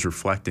 and I was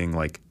reflecting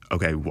like,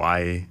 okay,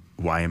 why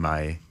am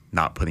I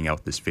not putting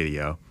out this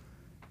video?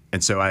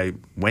 And so I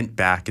went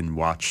back and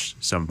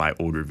watched some of my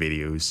older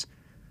videos,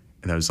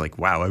 and I was like,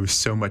 wow, I was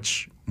so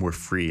much more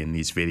free in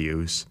these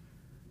videos.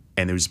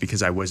 And it was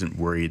because I wasn't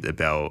worried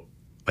about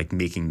like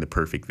making the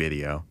perfect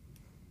video,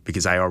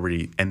 because I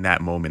already, in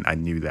that moment, I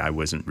knew that I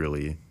wasn't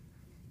really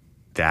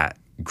that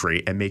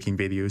great at making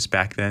videos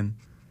back then.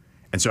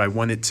 And so I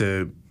wanted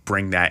to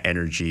bring that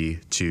energy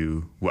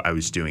to what I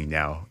was doing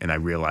now. And I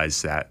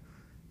realized that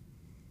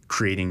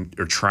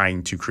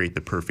trying to create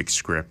the perfect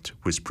script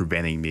was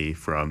preventing me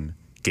from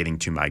getting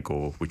to my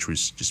goal, which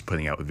was just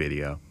putting out a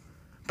video.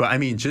 But I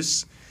mean,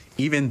 just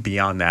even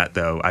beyond that,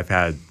 though,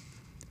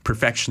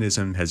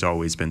 perfectionism has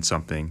always been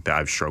something that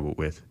I've struggled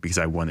with because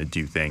I want to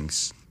do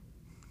things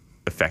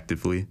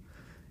effectively.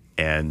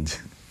 And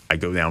I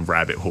go down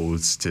rabbit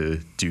holes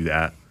to do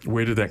that.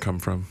 Where did that come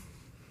from?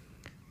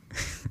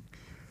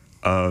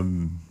 I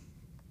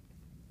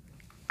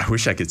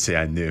wish I could say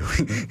I knew.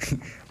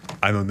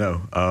 I don't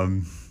know.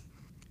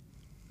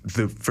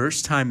 The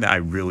first time that I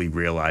really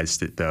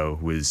realized it, though,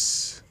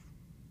 was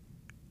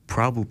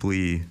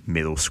probably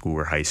middle school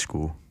or high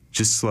school.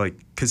 Just like,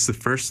 because the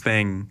first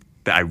thing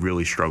that I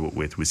really struggled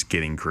with was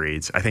getting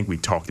grades. I think we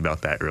talked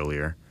about that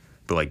earlier,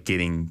 but like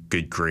getting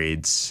good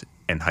grades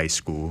in high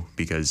school,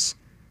 because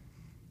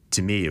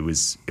to me it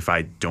was, if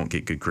I don't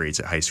get good grades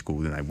at high school,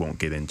 then I won't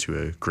get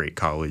into a great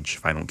college.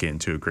 If I don't get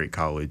into a great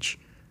college,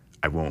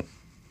 I won't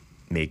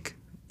make,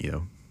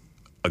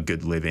 a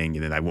good living,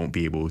 and then I won't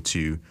be able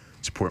to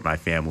support my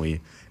family.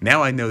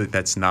 Now I know that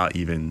that's not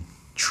even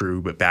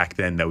true, but back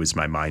then that was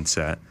my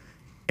mindset.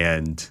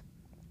 And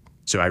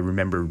so I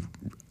remember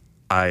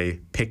I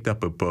picked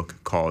up a book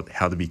called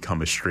How to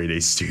Become a Straight A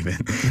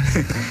Student.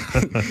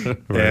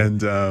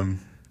 Right. And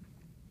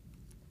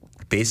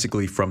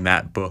basically from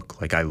that book,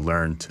 like, I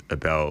learned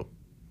about,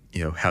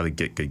 how to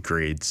get good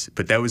grades.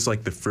 But that was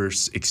like the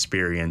first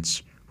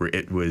experience where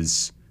it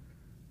was,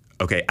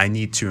 okay, I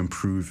need to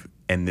improve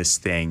in this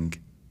thing,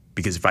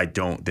 because if I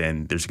don't,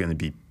 then there's going to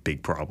be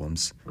big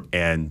problems.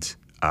 And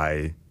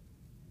I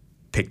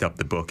picked up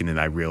the book, and then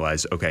I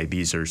realized, okay,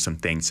 these are some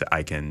things that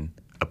I can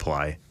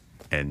apply,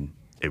 and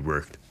it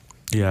worked.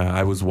 Yeah,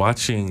 I was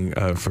watching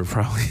for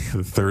probably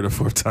the third or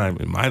fourth time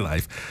in my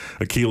life,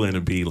 Akeelah and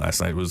the Bee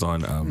last night. It was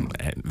on,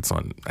 it's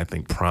on, I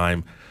think,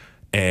 Prime.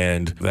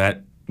 And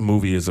that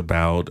movie is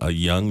about a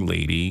young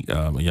lady,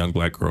 a young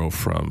black girl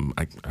from,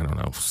 I don't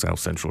know, South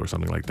Central or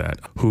something like that,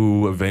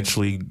 who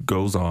eventually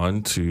goes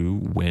on to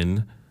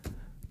win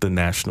the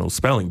National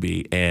Spelling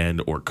Bee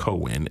or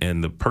co-win.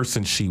 And the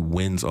person she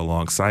wins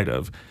alongside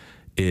of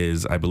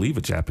is, I believe,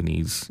 a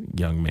Japanese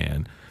young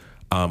man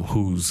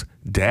whose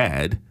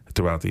dad,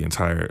 throughout the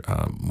entire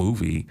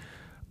movie,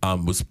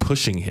 was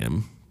pushing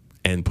him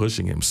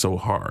so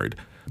hard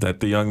that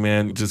the young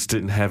man just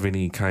didn't have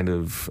any kind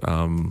of,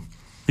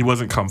 he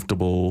wasn't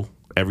comfortable.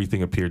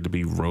 Everything appeared to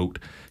be rote.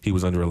 He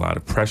was under a lot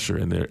of pressure,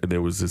 and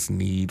there was this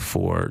need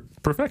for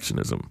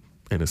perfectionism,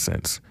 in a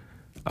sense.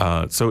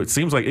 So it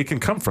seems like it can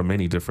come from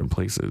many different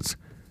places.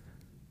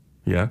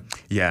 Yeah?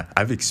 Yeah,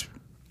 I've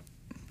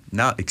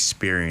not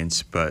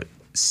experienced, but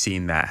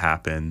seen that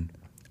happen.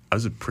 I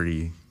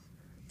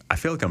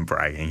feel like I'm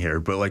bragging here,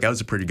 but like, I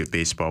was a pretty good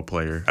baseball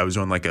player. I was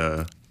on like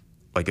a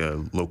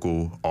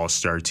local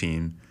all-star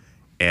team,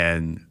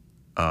 and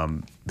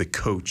the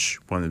coach,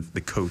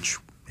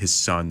 his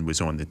son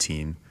was on the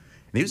team,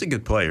 and he was a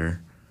good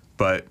player,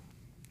 but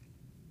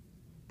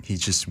he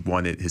just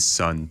wanted his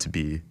son to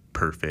be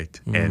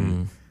perfect.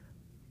 And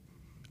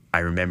I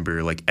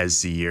remember, like,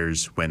 as the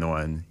years went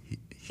on,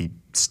 he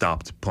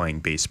stopped playing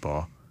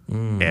baseball,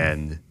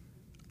 and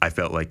I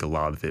felt like a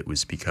lot of it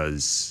was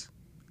because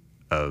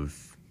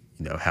of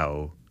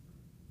how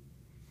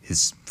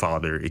his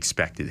father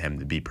expected him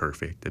to be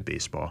perfect at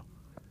baseball.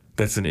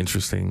 That's an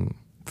interesting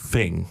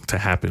thing to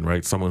happen,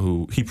 right? Someone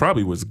who, he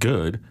probably was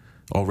good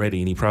already,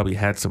 and he probably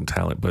had some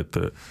talent, but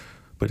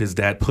his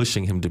dad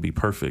pushing him to be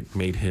perfect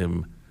made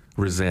him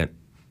resent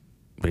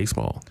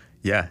baseball.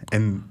 Yeah,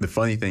 and the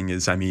funny thing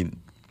is, I mean,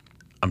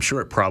 I'm sure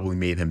it probably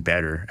made him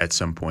better at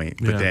some point,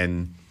 but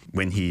then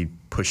when he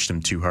pushed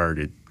him too hard,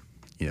 it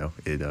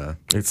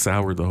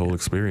soured the whole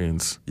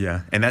experience.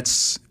 Yeah, and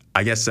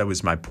I guess that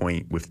was my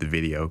point with the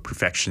video.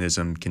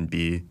 Perfectionism can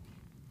be,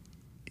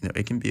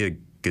 it can be a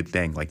good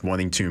thing. Like,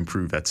 wanting to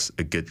improve, that's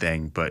a good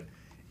thing. But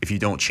if you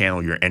don't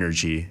channel your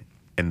energy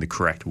in the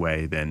correct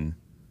way, then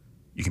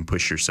you can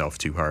push yourself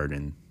too hard,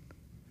 and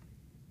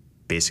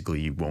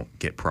basically you won't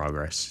get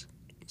progress.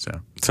 So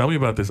tell me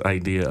about this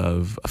idea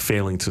of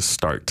failing to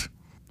start.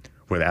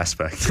 What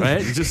aspect?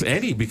 Right? Just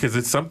any, because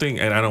it's something,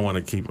 and I don't want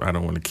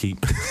to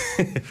keep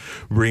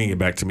bringing it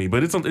back to me,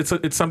 but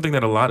it's something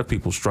that a lot of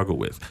people struggle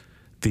with.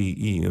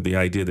 The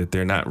idea that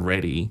they're not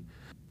ready,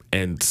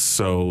 and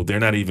so they're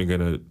not even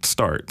going to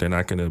start. They're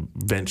not going to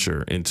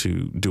venture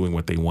into doing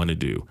what they want to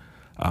do.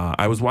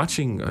 I was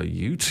watching a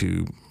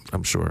YouTube,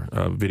 I'm sure,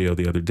 video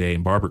the other day,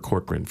 and Barbara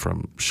Corcoran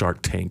from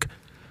Shark Tank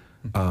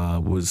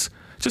was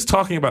just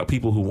talking about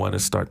people who want to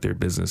start their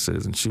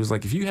businesses, and she was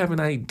like, if you have an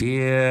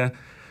idea,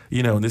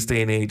 in this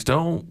day and age,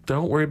 don't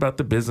worry about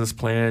the business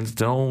plans.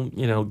 Don't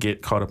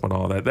get caught up on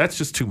all that. That's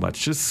just too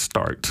much. Just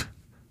start.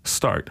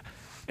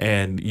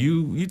 And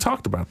you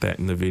talked about that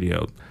in the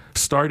video,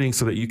 starting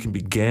so that you can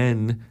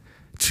begin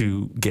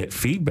to get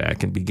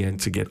feedback and begin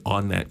to get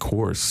on that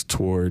course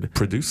toward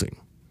producing.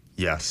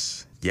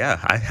 Yes. Yeah,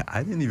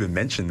 I didn't even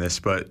mention this,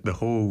 but the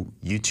whole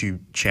YouTube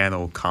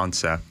channel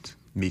concept,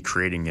 me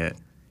creating it,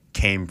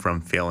 came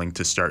from failing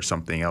to start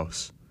something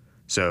else.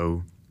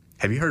 So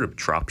have you heard of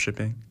drop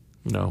shipping?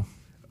 No.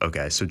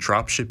 Okay, so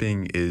drop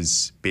shipping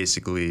is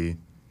basically,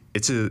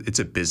 it's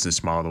a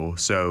business model.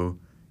 So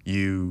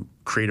you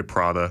create a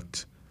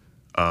product,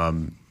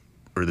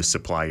 or the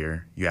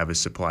supplier, you have a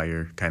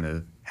supplier kind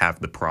of have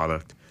the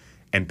product.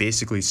 And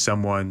basically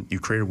you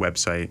create a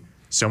website,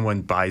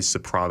 someone buys the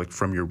product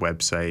from your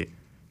website,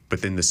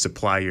 but then the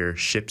supplier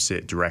ships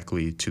it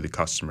directly to the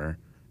customer.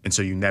 And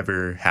so you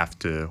never have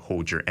to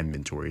hold your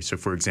inventory. So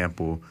for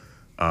example,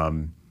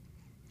 like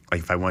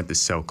if I wanted to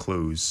sell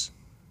clothes,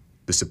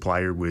 the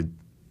supplier would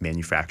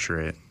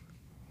manufacture it.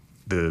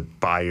 The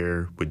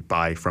buyer would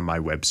buy from my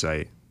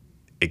website.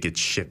 It gets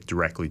shipped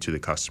directly to the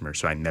customer,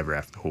 so I never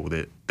have to hold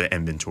the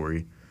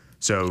inventory.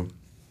 So,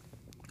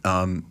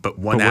 but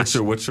what's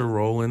your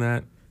role in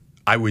that?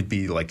 I would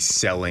be like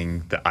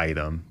selling the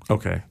item.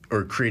 Okay.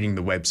 Or creating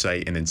the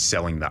website and then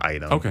selling the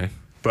item. Okay.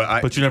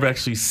 But you never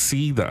actually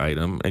see the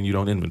item and you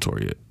don't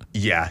inventory it.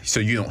 Yeah, so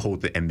you don't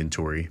hold the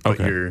inventory, but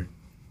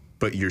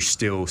you're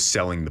still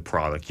selling the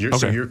product.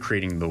 So you're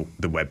creating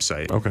the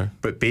website. Okay.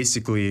 But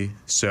basically,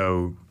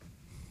 so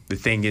the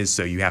thing is,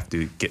 so you have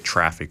to get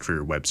traffic for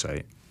your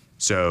website.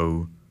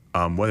 So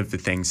one of the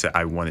things that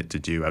I wanted to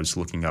do, I was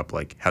looking up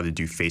like how to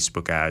do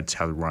Facebook ads,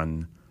 how to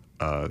run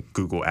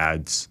Google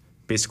ads,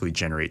 basically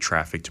generate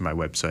traffic to my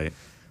website.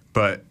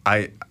 But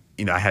I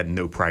had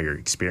no prior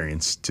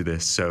experience to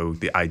this. So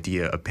the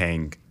idea of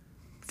paying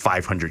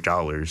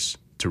 $500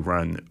 to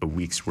run a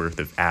week's worth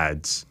of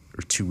ads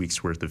or 2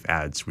 weeks worth of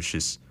ads was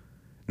just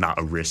not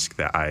a risk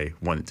that I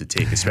wanted to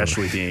take,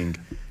 especially being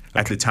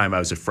at the time I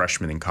was a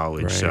freshman in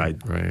college. So I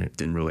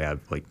didn't really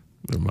have like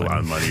a lot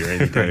of money or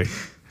anything.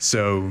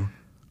 So,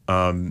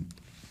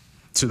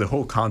 so the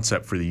whole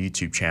concept for the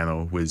YouTube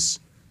channel was,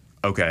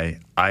 okay,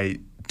 I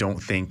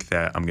don't think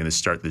that I'm going to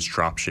start this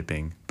drop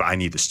shipping, but I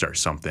need to start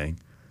something.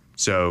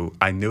 So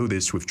I know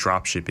this with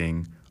drop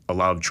shipping, a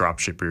lot of drop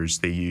shippers,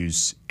 they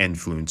use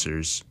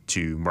influencers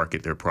to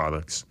market their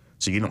products.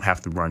 So you don't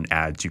have to run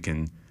ads. You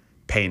can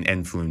pay an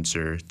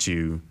influencer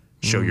to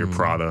show your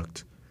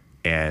product.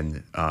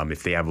 And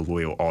if they have a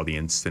loyal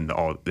audience, then the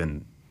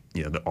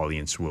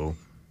audience will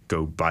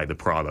go buy the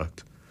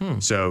product.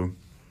 So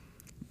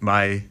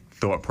my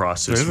thought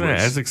process isn't it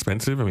as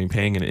expensive? I mean,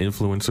 paying an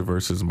influencer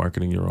versus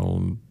marketing your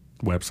own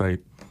website.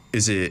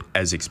 Is it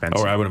as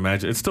expensive? Or I would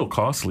imagine it's still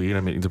costly. I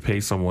mean, to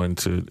pay someone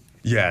to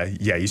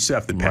you still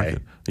have to pay.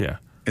 Yeah.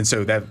 And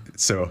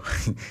so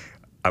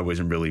I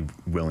wasn't really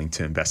willing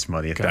to invest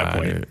money at that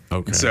point.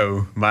 Okay.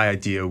 So my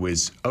idea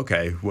was,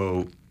 okay,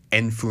 well,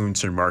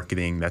 influencer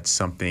marketing, that's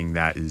something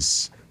that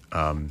is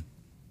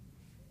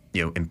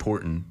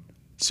important.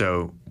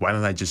 So why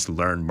don't I just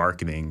learn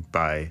marketing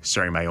by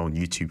starting my own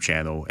YouTube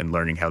channel and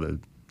learning how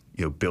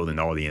to build an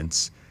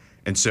audience?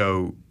 And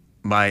so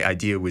my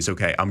idea was,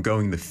 okay, I'm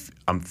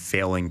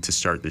failing to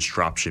start this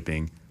drop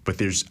shipping,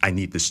 but I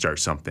need to start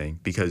something,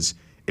 because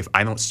if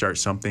I don't start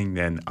something,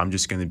 then I'm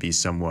just going to be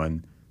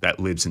someone that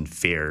lives in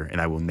fear,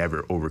 and I will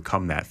never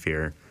overcome that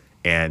fear.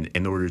 And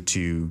in order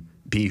to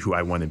be who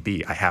I want to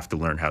be, I have to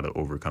learn how to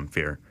overcome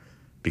fear.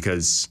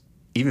 Because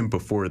even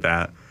before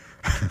that,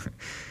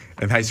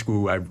 in high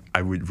school,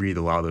 I would read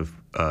a lot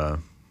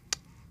of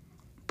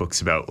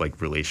books about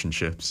like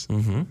relationships,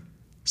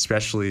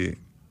 especially.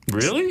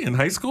 Really? In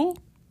high school?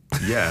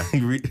 Yeah.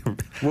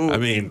 Well, I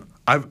mean,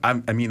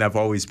 I've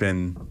always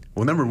been,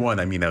 well, number one,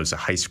 I was a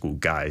high school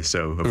guy.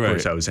 So of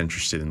course I was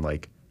interested in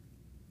like,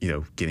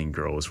 getting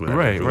girls with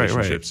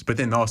relationships. Right. But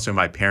then also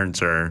my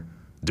parents are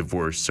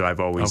divorced. So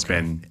I've always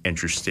been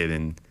interested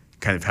in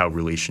kind of how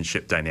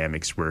relationship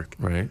dynamics work.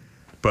 Right.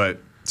 But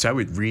so I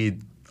would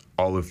read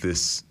all of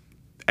this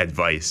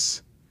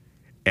advice,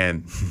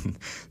 and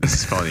this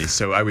is funny.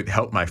 So I would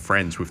help my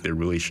friends with their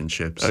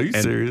relationships. Are you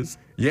serious?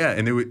 Yeah.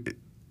 And it would,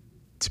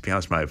 to be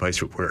honest, my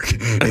advice would work.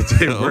 It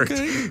did work.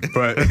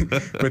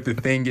 But the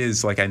thing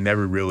is, like, I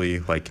never really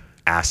like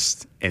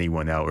asked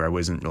anyone out, or I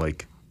wasn't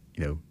like,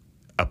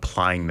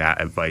 applying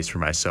that advice for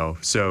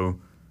myself. So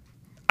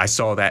I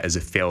saw that as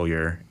a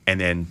failure. And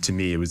then to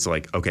me, it was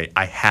like, okay,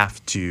 I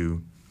have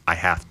to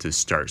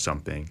start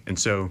something. And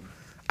so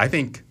I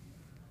think,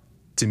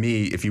 to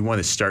me, if you want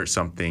to start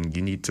something,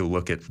 you need to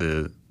look at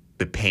the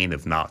pain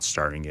of not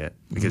starting it,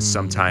 because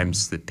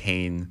sometimes the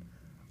pain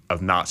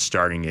of not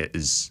starting it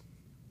is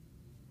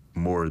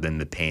more than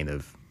the pain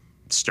of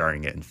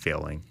starting it and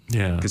failing.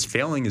 Yeah. Because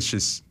failing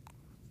is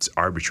it's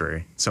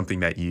arbitrary. It's something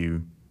that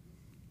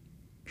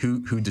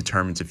who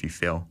determines if you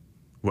fail?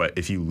 What,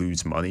 if you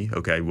lose money?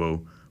 Okay,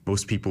 well,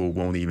 most people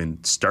won't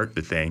even start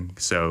the thing.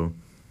 So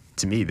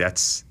to me,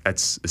 that's a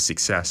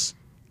success.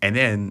 And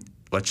then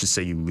let's just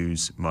say you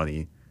lose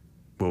money.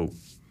 Well,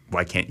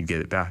 why can't you get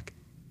it back?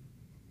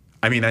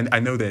 I mean, I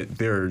know that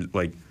there are,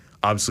 like,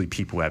 obviously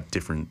people have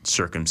different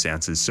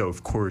circumstances. So,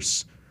 of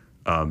course,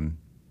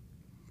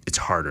 it's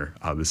harder,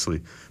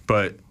 obviously.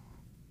 But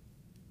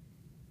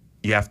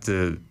you have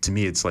to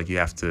me, it's like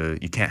you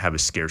can't have a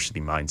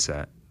scarcity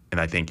mindset. And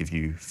I think if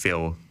you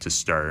fail to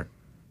start,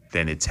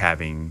 then it's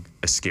having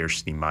a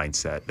scarcity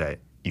mindset that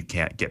you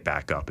can't get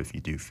back up if you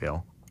do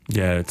fail.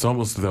 Yeah, it's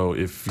almost though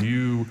if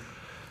you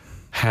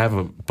have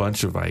a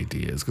bunch of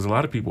ideas, because a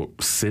lot of people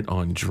sit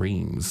on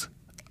dreams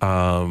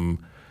and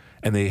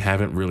they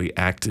haven't really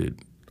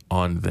acted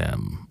on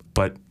them.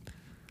 But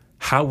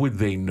how would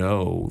they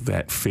know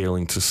that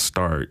failing to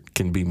start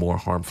can be more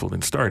harmful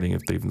than starting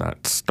if they've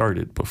not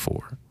started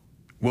before?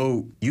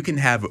 Well, you can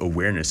have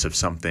awareness of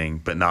something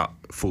but not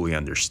fully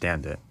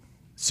understand it.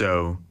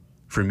 So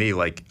for me,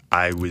 like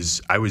I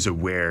was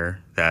aware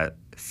that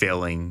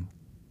failing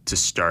to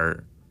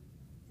start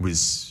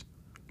was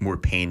more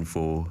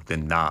painful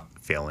than not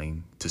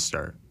failing to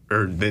start,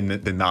 or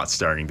than not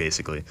starting,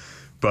 basically.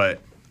 But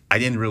I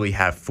didn't really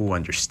have full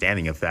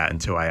understanding of that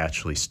until I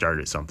actually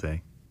started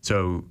something.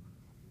 So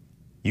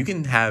you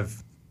can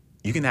have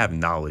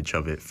knowledge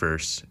of it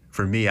first.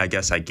 For me, I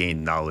guess I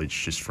gained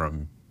knowledge just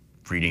from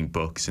reading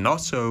books, and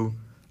also,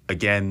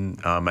 again,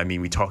 I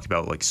mean, we talked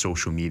about like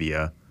social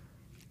media.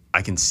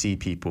 I can see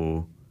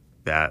people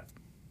that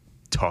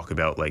talk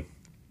about like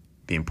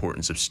the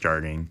importance of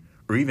starting,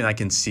 or even I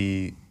can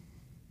see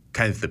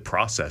kind of the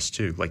process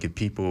too. Like if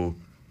people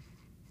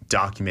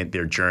document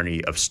their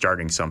journey of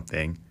starting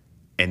something,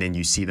 and then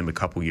you see them a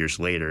couple years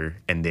later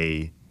and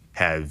they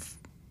have,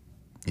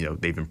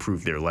 they've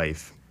improved their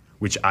life,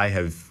 which I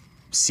have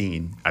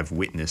seen, I've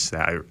witnessed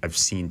that, I've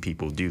seen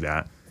people do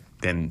that,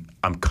 then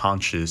I'm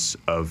conscious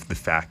of the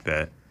fact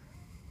that,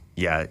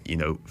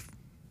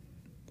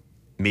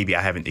 maybe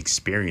I haven't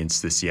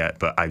experienced this yet,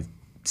 but I've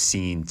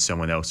seen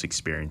someone else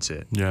experience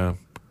it. Yeah.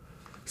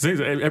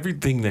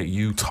 Everything that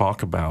you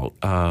talk about,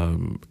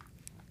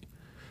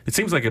 it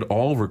seems like it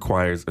all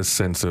requires a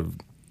sense of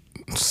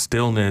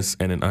stillness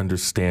and an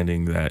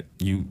understanding that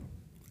you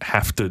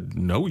have to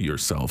know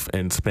yourself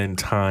and spend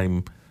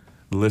time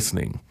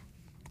listening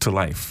to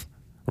life,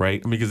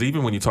 right? Because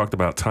even when you talked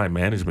about time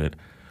management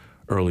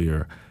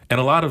earlier, and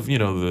a lot of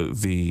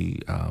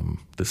the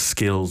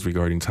skills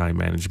regarding time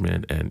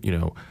management and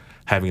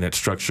having that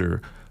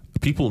structure,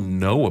 people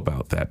know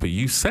about that. But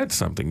you said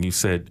something. You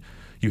said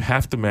you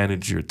have to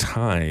manage your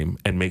time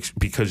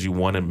because you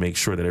want to make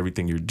sure that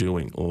everything you're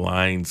doing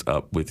lines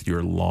up with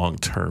your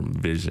long-term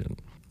vision.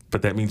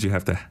 But that means you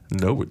have to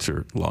know what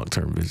your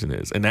long-term vision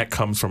is. And that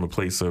comes from a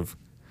place of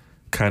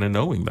kind of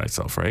knowing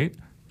thyself, right?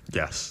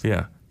 Yes.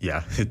 Yeah.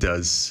 Yeah, it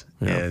does.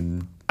 Yeah.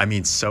 And I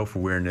mean,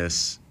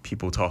 self-awareness,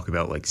 people talk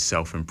about like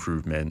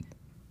self-improvement.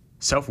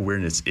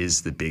 Self-awareness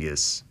is the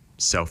biggest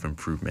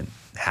self-improvement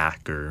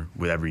hack, or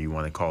whatever you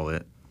want to call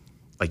it.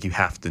 Like you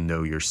have to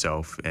know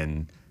yourself,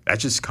 and that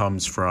just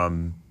comes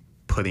from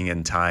putting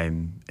in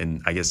time,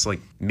 and I guess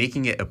like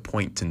making it a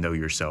point to know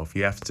yourself.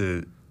 You have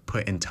to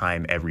put in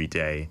time every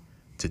day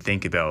to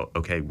think about,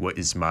 okay, what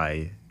is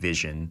my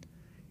vision?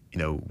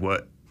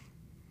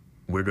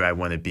 Where do I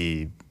want to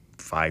be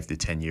 5 to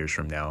 10 years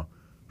from now?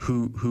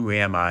 Who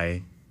am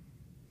I?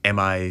 Am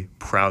I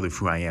proud of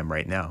who I am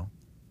right now?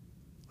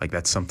 Like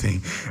that's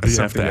something. You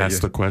have to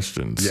ask the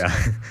questions. Yeah.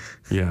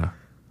 Yeah.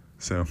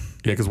 So.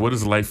 Yeah, because what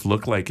does life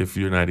look like if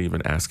you're not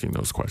even asking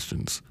those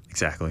questions?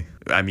 Exactly.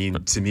 I mean,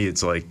 to me,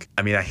 it's like,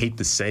 I hate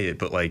to say it,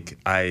 but like,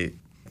 I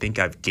think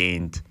I've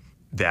gained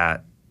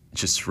that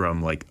just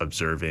from like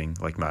observing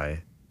like my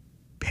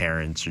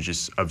parents, or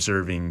just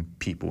observing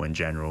people in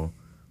general,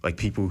 like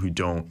people who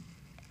don't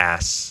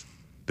ask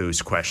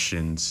those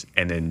questions,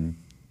 and then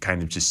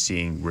kind of just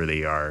seeing where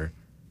they are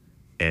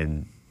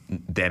and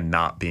them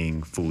not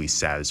being fully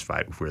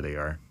satisfied with where they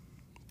are.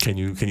 Can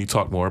you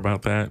talk more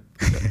about that?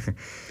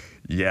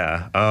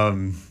 Yeah.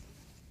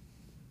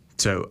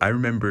 So I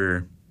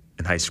remember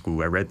in high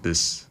school, I read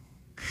this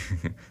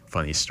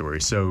funny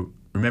story. So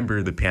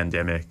remember the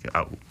pandemic?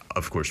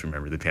 Of course,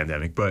 remember the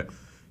pandemic. But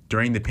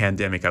during the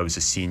pandemic, I was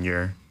a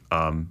senior.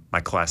 My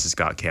classes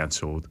got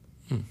canceled.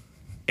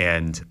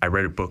 And I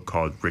read a book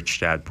called Rich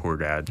Dad, Poor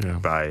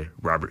Dad by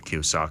Robert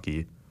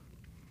Kiyosaki.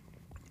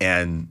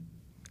 And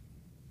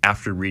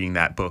after reading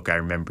that book, I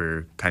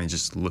remember kind of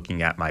just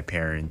looking at my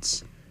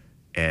parents,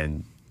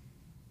 and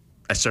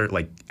I started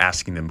like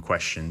asking them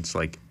questions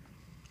like,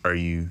 are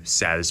you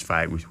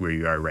satisfied with where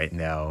you are right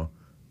now?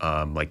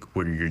 Like,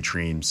 what are your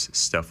dreams?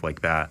 Stuff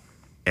like that.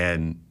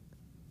 And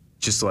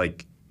just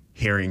like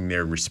hearing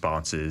their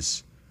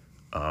responses.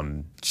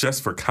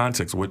 Just for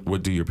context,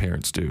 what do your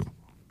parents do?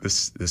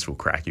 This will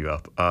crack you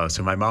up.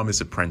 So my mom is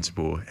a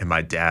principal and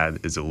my dad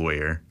is a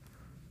lawyer.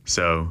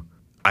 So,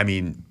 I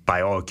mean,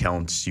 by all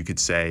accounts, you could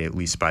say, at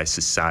least by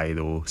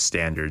societal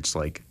standards,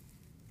 like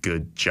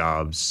good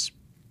jobs,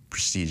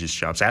 prestigious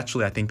jobs.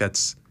 Actually, I think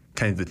that's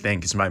kind of the thing,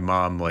 because my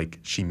mom, like,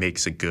 she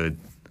makes a good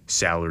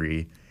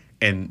salary.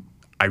 And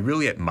I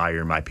really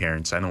admire my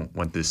parents. I don't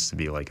want this to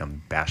be like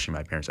I'm bashing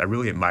my parents. I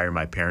really admire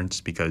my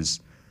parents because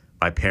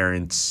my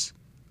parents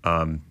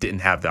didn't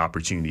have the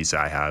opportunities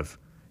I have.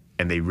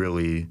 And they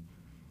really,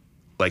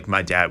 like,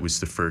 my dad was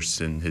the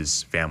first in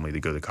his family to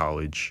go to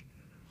college.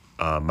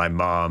 My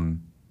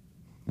mom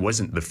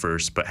wasn't the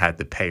first, but had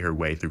to pay her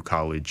way through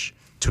college,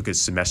 took a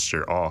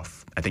semester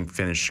off, I think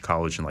finished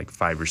college in like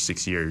 5 or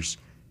 6 years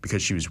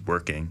because she was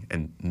working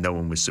and no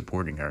one was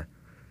supporting her.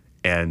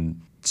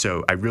 And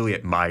so I really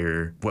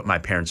admire what my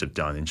parents have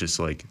done. And just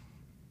like,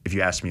 if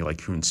you ask me like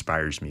who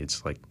inspires me,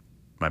 it's like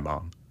my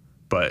mom.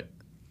 But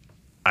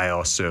I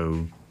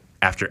also,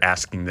 after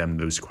asking them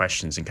those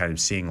questions and kind of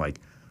seeing like,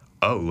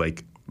 oh,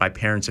 like my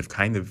parents have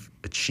kind of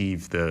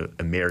achieved the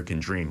American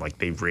dream. Like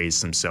they've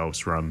raised themselves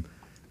from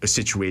a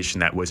situation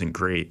that wasn't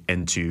great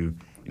into,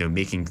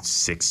 making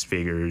six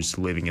figures,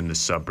 living in the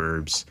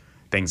suburbs,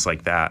 things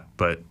like that.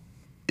 But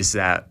is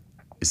that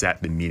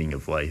the meaning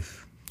of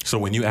life? So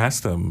when you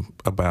asked them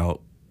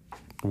about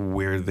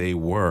where they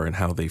were and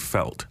how they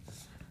felt,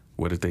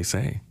 what did they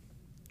say?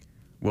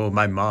 Well,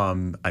 my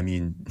mom, I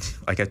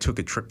took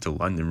a trip to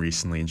London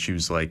recently, and she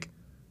was like,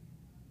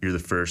 "You're the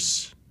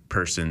first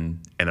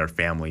person in our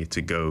family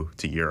to go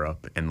to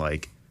Europe, and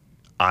like,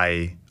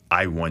 I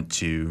want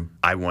to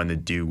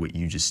do what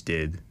you just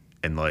did,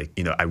 and like,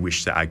 I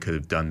wish that I could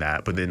have done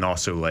that." But then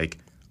also like,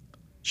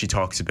 she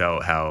talks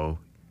about how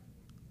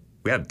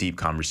we have deep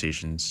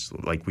conversations.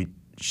 Like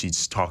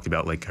she's talked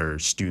about like her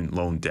student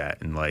loan debt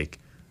and like,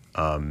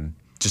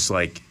 just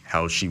like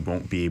how she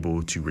won't be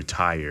able to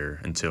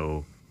retire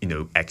until,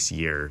 X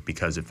year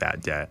because of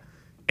that debt.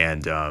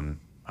 And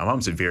my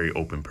mom's a very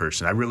open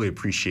person. I really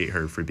appreciate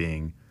her for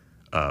being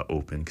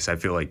open, because I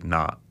feel like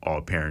not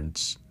all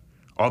parents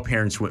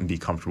wouldn't be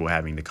comfortable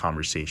having the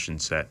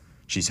conversations that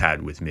she's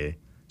had with me.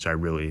 So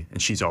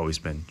and she's always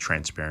been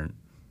transparent.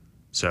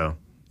 So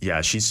yeah,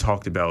 she's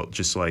talked about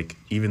just like,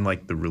 even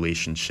like the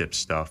relationship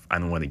stuff. I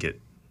don't want to get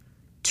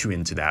too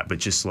into that, but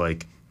just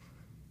like,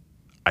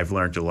 I've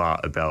learned a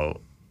lot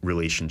about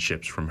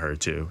relationships from her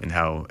too, and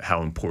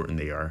how important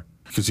they are.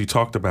 Because you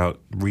talked about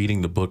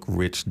reading the book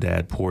Rich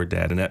Dad, Poor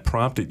Dad, and that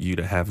prompted you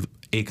to have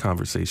a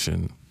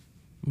conversation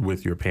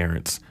with your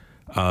parents.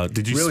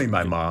 Did you really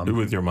my mom?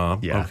 With your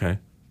mom? Yeah. Okay.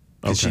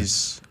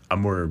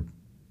 I'm more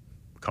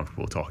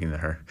comfortable talking to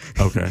her.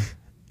 Okay.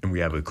 And we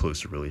have a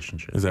closer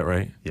relationship. Is that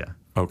right? Yeah.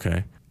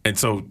 Okay. And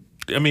so,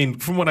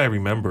 from what I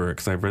remember,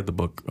 because I read the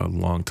book a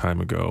long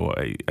time ago,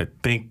 I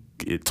think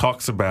it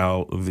talks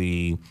about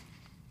the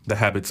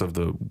habits of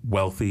the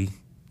wealthy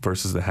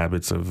versus the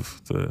habits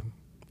of the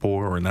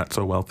poor or not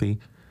so wealthy.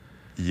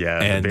 Yeah.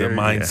 And the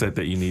mindset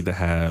that you need to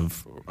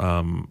have.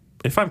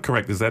 If I'm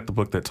correct, is that the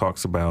book that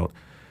talks about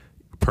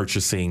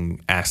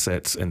purchasing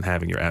assets and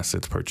having your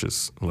assets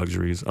purchase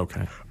luxuries?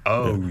 Okay.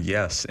 Oh, yeah.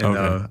 Yes. And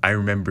okay. I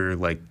remember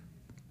like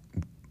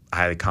I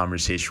had a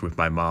conversation with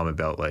my mom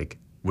about like,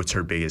 what's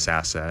her biggest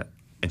asset?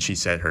 And she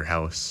said her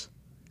house.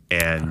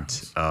 And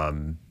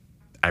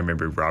I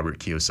remember Robert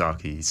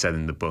Kiyosaki said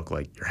in the book,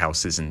 like, your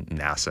house isn't an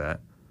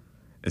asset.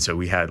 And so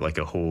we had like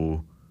a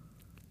whole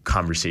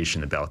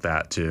conversation about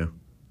that too.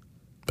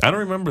 I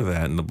don't remember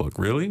that in the book.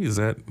 Really? Is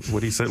that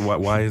what he said?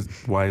 Why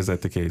is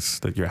that the case,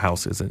 that your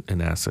house isn't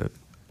an asset?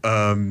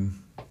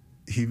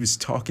 He was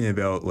talking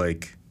about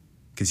like,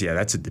 because yeah,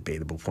 that's a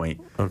debatable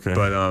point. Okay.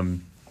 But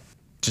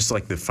just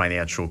like the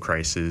financial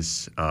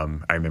crisis, I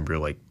remember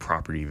like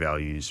property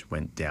values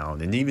went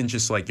down, and even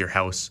just like your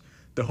house.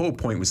 The whole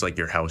point was like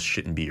your house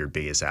shouldn't be your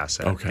biggest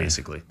asset. Okay.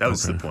 Basically, that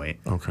was the point.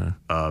 Okay.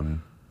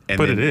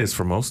 But then, it is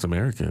for most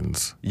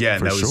Americans. Yeah,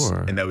 and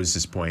sure. That was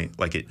his point.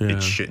 Like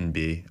it shouldn't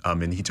be.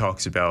 And he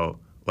talks about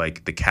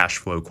like the cash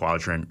flow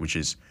quadrant,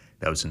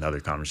 that was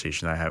another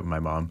conversation I had with my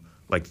mom.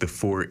 Like the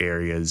 4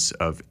 areas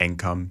of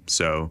income.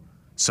 So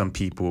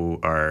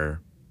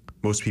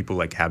most people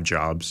like have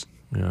jobs.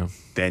 Yeah.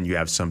 Then you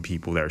have some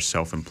people that are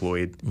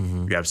self-employed.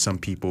 Mm-hmm. You have some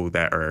people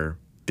that are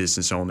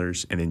business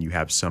owners, and then you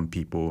have some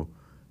people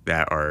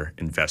that are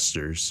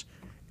investors.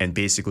 And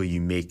basically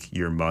you make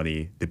your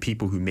money. The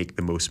people who make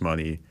the most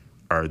money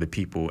are the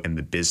people in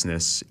the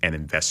business and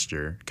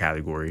investor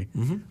category.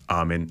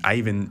 Mm-hmm.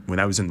 And when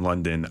I was in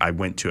London, I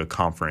went to a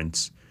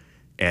conference,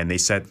 and they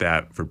said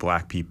that for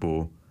black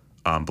people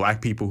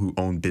who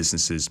own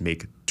businesses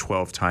make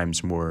 12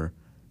 times more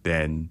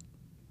than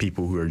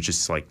people who are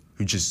just like,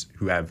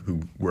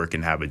 who work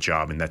and have a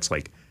job, and that's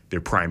like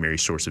their primary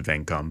source of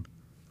income.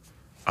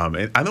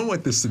 And I don't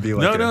want this to be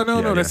like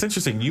no. That's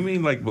interesting. You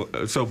mean like,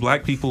 so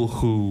black people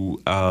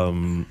who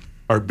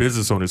are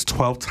business owners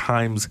 12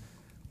 times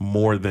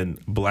more than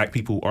black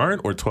people who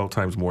aren't, or 12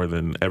 times more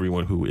than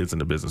everyone who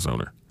isn't a business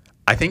owner?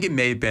 I think it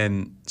may have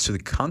been, so the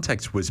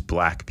context was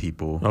black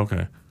people.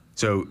 Okay.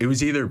 So it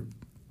was either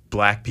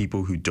black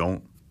people who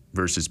don't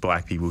versus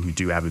black people who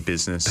do have a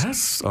business.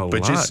 That's a lot.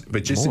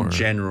 But just more. In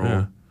general,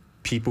 yeah.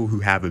 People who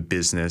have a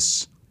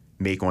business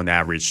make on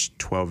average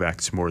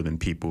 12x more than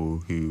people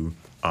who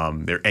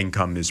their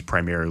income is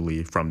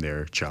primarily from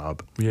their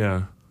job.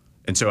 Yeah.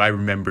 And so I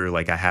remember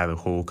like I had a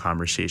whole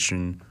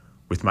conversation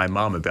with my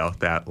mom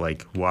about that,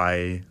 like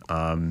why,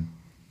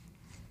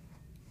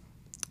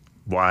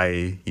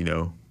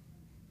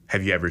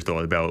 have you ever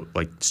thought about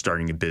like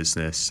starting a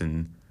business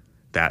and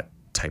that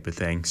type of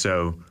thing?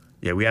 So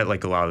yeah, we had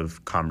like a lot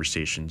of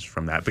conversations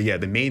from that. But yeah,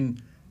 the main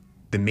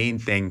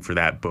thing for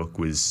that book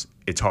was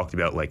it talked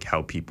about like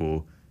how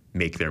people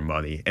make their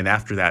money. And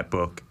after that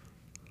book,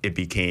 it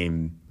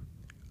became,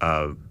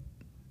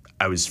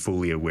 I was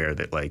fully aware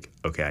that like,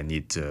 okay, I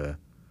need to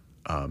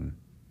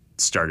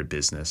start a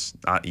business.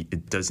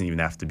 It doesn't even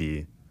have to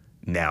be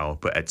now,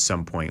 but at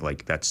some point,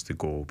 like that's the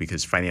goal,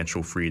 because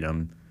financial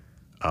freedom,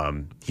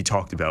 he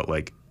talked about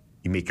like,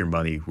 you make your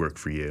money work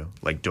for you.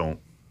 Like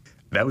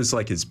that was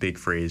like his big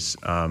phrase.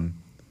 The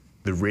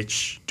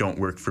rich don't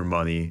work for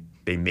money.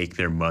 they make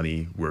their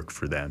money work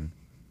for them.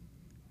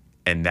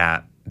 And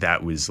that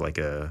was like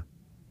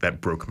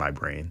that broke my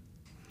brain.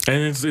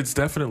 And it's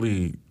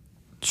definitely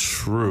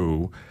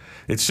true.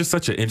 It's just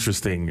such an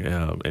interesting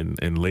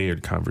and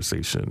layered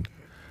conversation.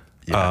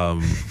 Yeah.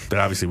 That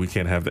obviously we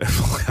can't have that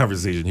full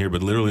conversation here,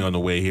 but literally on the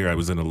way here, I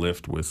was in a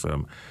Lyft with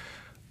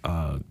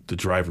the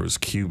driver was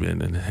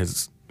Cuban and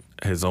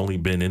has only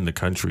been in the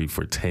country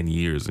for 10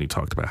 years. And he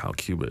talked about how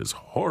Cuba is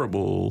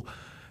horrible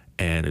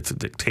and it's a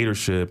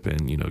dictatorship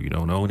and, you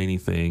don't own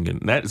anything.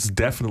 And that's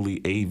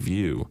definitely a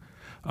view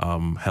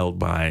held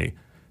by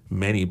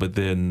many. But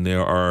then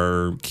there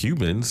are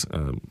Cubans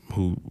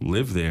who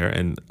live there,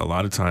 and a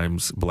lot of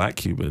times Black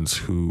Cubans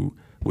who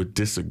would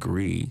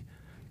disagree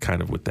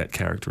kind of with that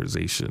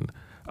characterization.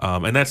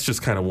 And that's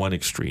just kind of one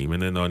extreme.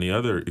 And then on the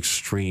other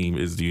extreme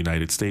is the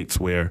United States,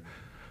 where,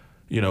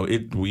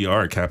 we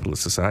are a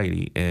capitalist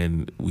society,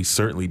 and we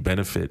certainly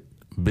benefit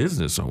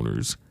business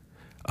owners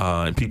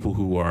and people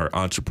who are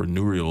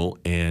entrepreneurial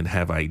and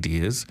have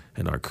ideas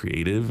and are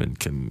creative and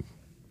can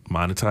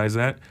monetize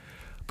that.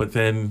 But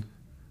then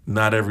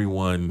not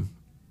everyone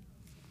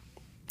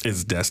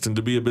is destined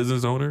to be a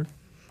business owner,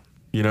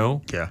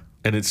 Yeah.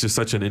 And it's just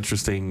such an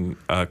interesting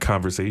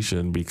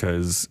conversation,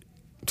 because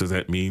does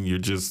that mean you're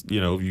just,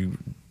 if you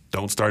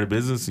don't start a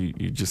business,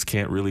 you just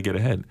can't really get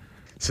ahead?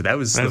 So that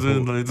was there's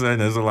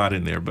a lot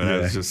in there, but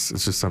Yeah. it's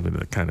just something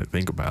to kind of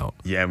think about.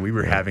 Yeah, and we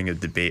were having a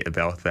debate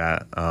about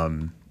that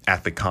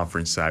at the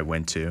conference I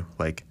went to.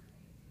 Like,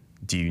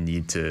 do you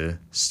need to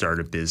start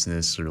a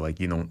business, or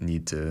like you don't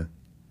need to?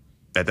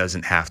 That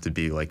doesn't have to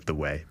be like the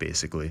way,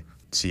 basically.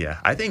 So yeah,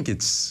 I think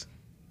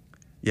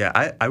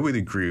I would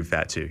agree with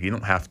that too. You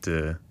don't have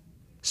to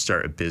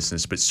start a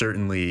business, but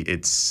certainly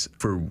it's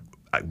for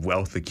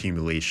wealth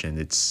accumulation.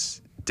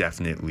 It's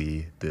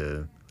definitely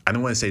I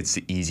don't want to say it's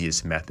the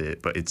easiest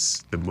method, but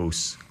it's the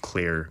most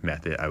clear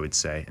method, I would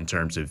say, in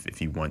terms of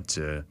if you want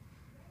to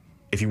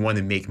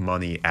make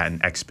money at an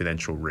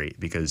exponential rate.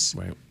 Because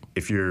Right.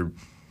 if you're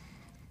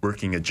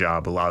working a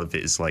job, a lot of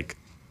it is like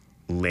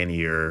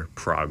linear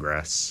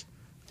progress,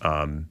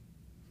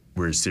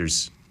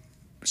 whereas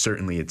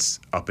certainly it's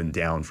up and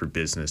down for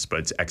business, but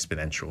it's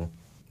exponential.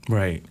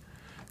 Right.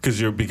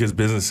 Because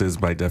businesses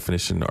by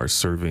definition are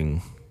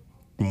serving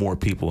more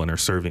people and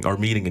are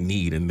meeting a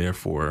need, and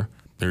therefore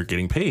they're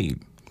getting paid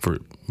for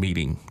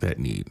meeting that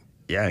need.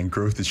 Yeah, and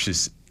growth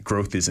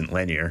isn't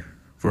linear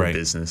for a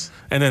business.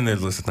 And then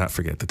let's not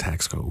forget the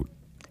tax code.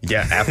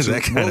 Yeah, absolutely.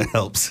 That kind of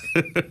helps.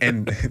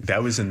 And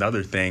that was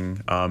another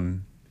thing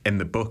in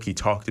the book he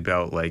talked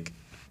about, like,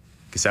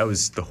 because that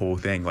was the whole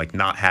thing, like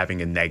not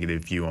having a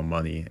negative view on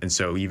money. And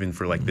so even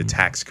for like the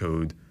tax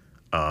code,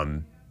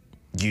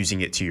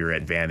 using it to your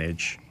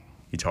advantage,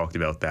 he talked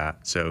about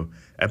that. So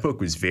that book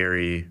was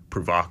very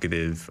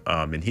provocative.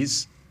 And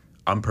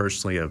I'm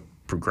personally a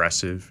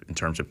progressive in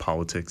terms of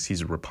politics.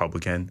 He's a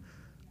Republican.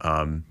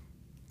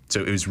 So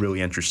it was really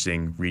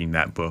interesting reading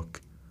that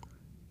book.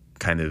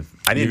 You're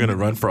going to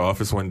run for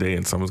office one day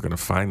and someone's going to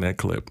find that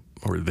clip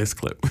or this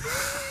clip.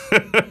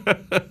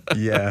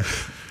 Yeah,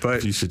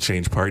 but you should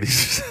change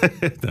parties.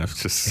 No,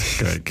 just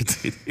go ahead,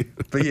 continue.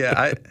 But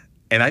yeah,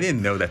 I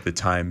didn't know that at the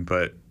time,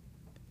 but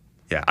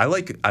yeah, I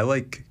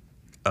like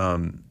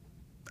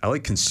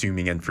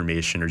consuming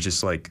information, or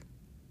just like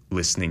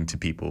listening to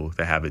people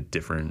that have a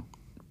different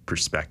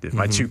perspective.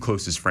 My two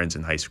closest friends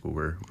in high school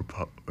were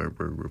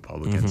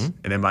Republicans,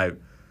 and then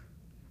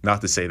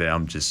not to say that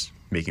I'm just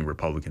making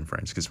Republican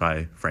friends, because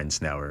my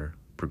friends now are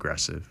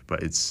progressive,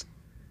 but it's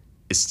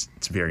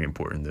very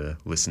important to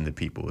listen to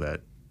people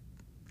that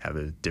have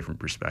a different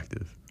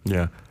perspective.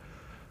 Yeah.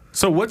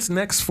 So what's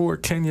next for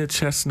Kenya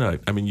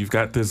Chestnut? I mean, you've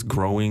got this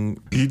growing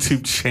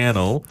YouTube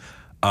channel.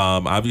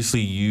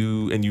 Obviously,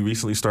 you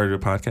recently started a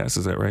podcast.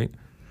 Is that right?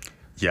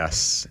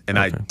 Yes, and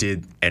Okay. I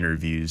did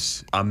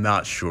interviews. I'm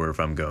not sure if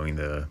I'm going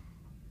to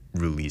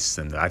release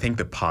them. I think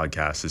the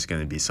podcast is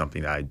going to be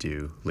something that I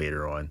do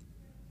later on.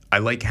 I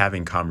like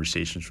having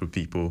conversations with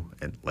people,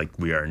 and like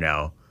we are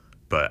now,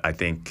 but I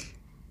think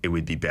it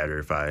would be better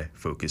if I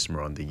focus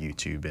more on the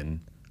YouTube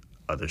and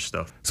other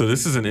stuff. So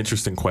this is an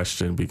interesting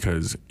question,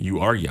 because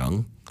you are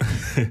young.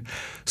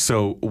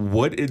 So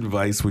what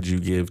advice would you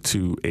give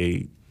to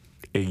a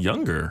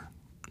younger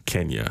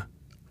Kenya?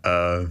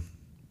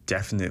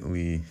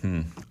 Definitely.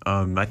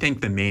 I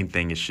think the main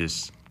thing is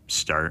just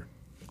start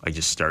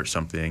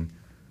something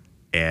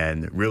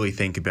and really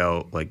think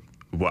about like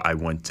what I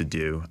want to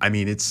do. I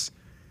mean, it's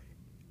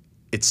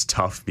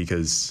tough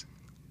because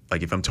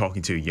like if I'm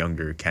talking to a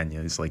younger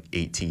Kenya, it's like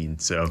 18.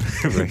 So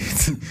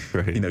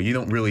Right. you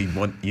don't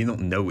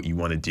know what you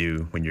want to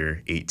do when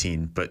you're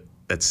 18, but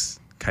that's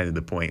kind of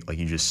the point. Like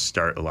you just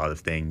start a lot of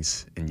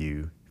things and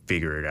you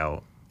figure it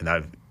out. And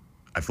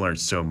I've learned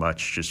so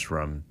much just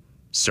from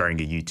starting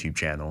a YouTube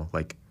channel.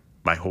 Like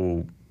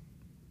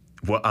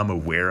what I'm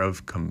aware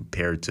of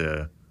compared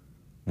to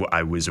what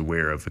I was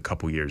aware of a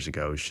couple years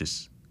ago is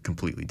just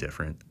completely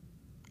different.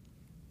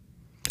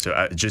 So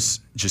I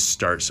just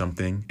start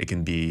something. It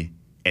can be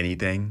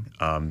anything.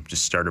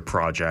 Just start a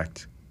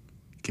project.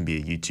 It can be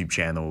a YouTube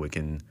channel. It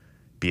can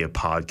be a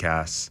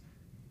podcast.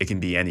 It can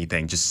be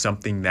anything, just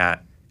something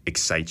that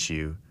excites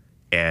you,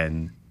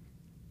 and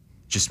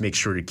just make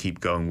sure to keep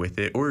going with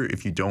it. Or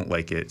if you don't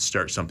like it,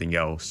 start something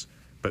else.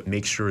 But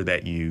make sure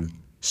that you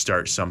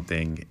start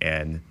something,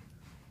 and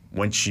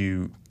once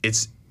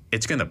it's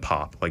gonna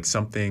pop. Like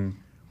something,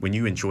 when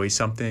you enjoy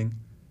something,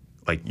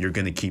 like you're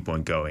gonna keep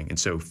on going. And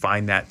so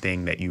find that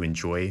thing that you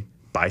enjoy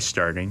by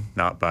starting,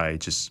 not by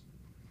just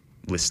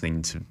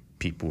listening to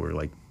people or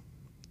like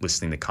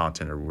listening to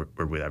content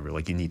or whatever.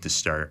 Like you need to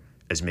start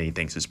as many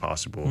things as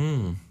possible.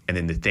 And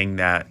then the thing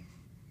that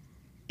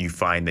you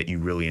find that you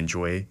really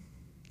enjoy,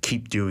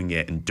 keep doing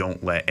it, and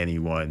don't let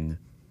anyone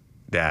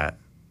that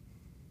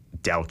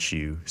doubts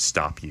you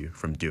stop you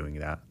from doing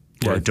that.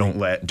 Yeah, or don't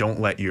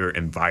let your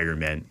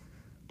environment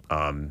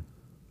don't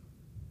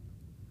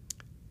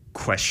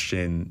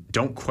question.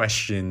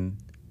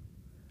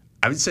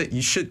 I would say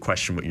you should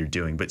question what you're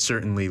doing, but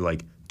certainly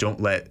like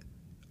don't let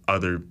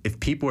if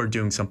people are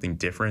doing something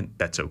different,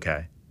 that's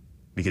okay,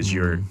 because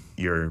you're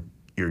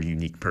a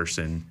unique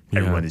person.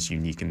 Everyone is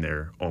unique in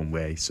their own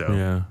way.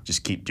 So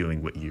just keep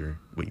doing what you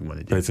want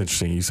to do. That's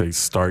interesting. You say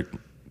start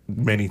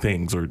many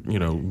things, or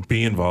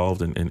be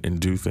involved and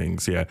do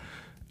things. Yeah,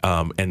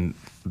 and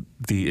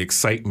the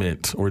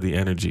excitement or the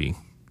energy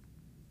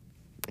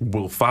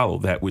will follow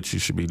that which you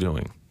should be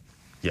doing.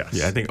 Yes.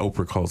 Yeah, I think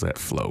Oprah calls that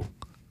flow.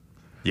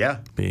 Yeah.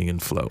 Being in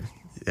flow.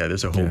 Yeah,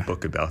 there's a whole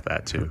book about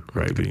that too.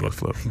 Right, being in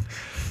flow.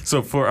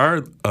 So for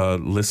our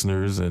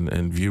listeners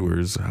and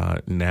viewers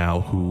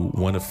now who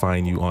want to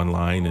find you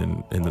online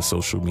and in the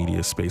social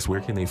media space,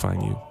 where can they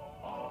find you?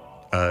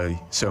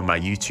 So my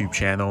YouTube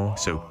channel,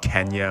 so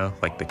Kenya,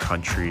 like the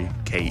country,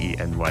 Kenya,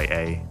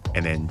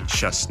 and then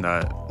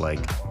Chestnut,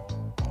 like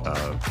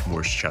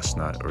Morse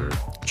chestnut or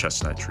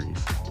chestnut trees.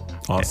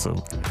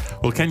 Awesome.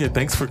 Well, Kenya,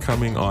 thanks for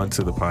coming on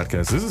to the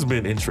podcast. This has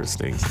been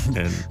interesting,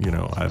 and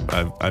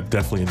I've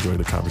definitely enjoyed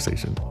the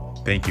conversation.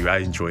 Thank you. I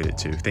enjoyed it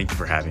too. Thank you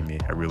for having me.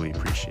 I really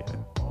appreciate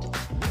it.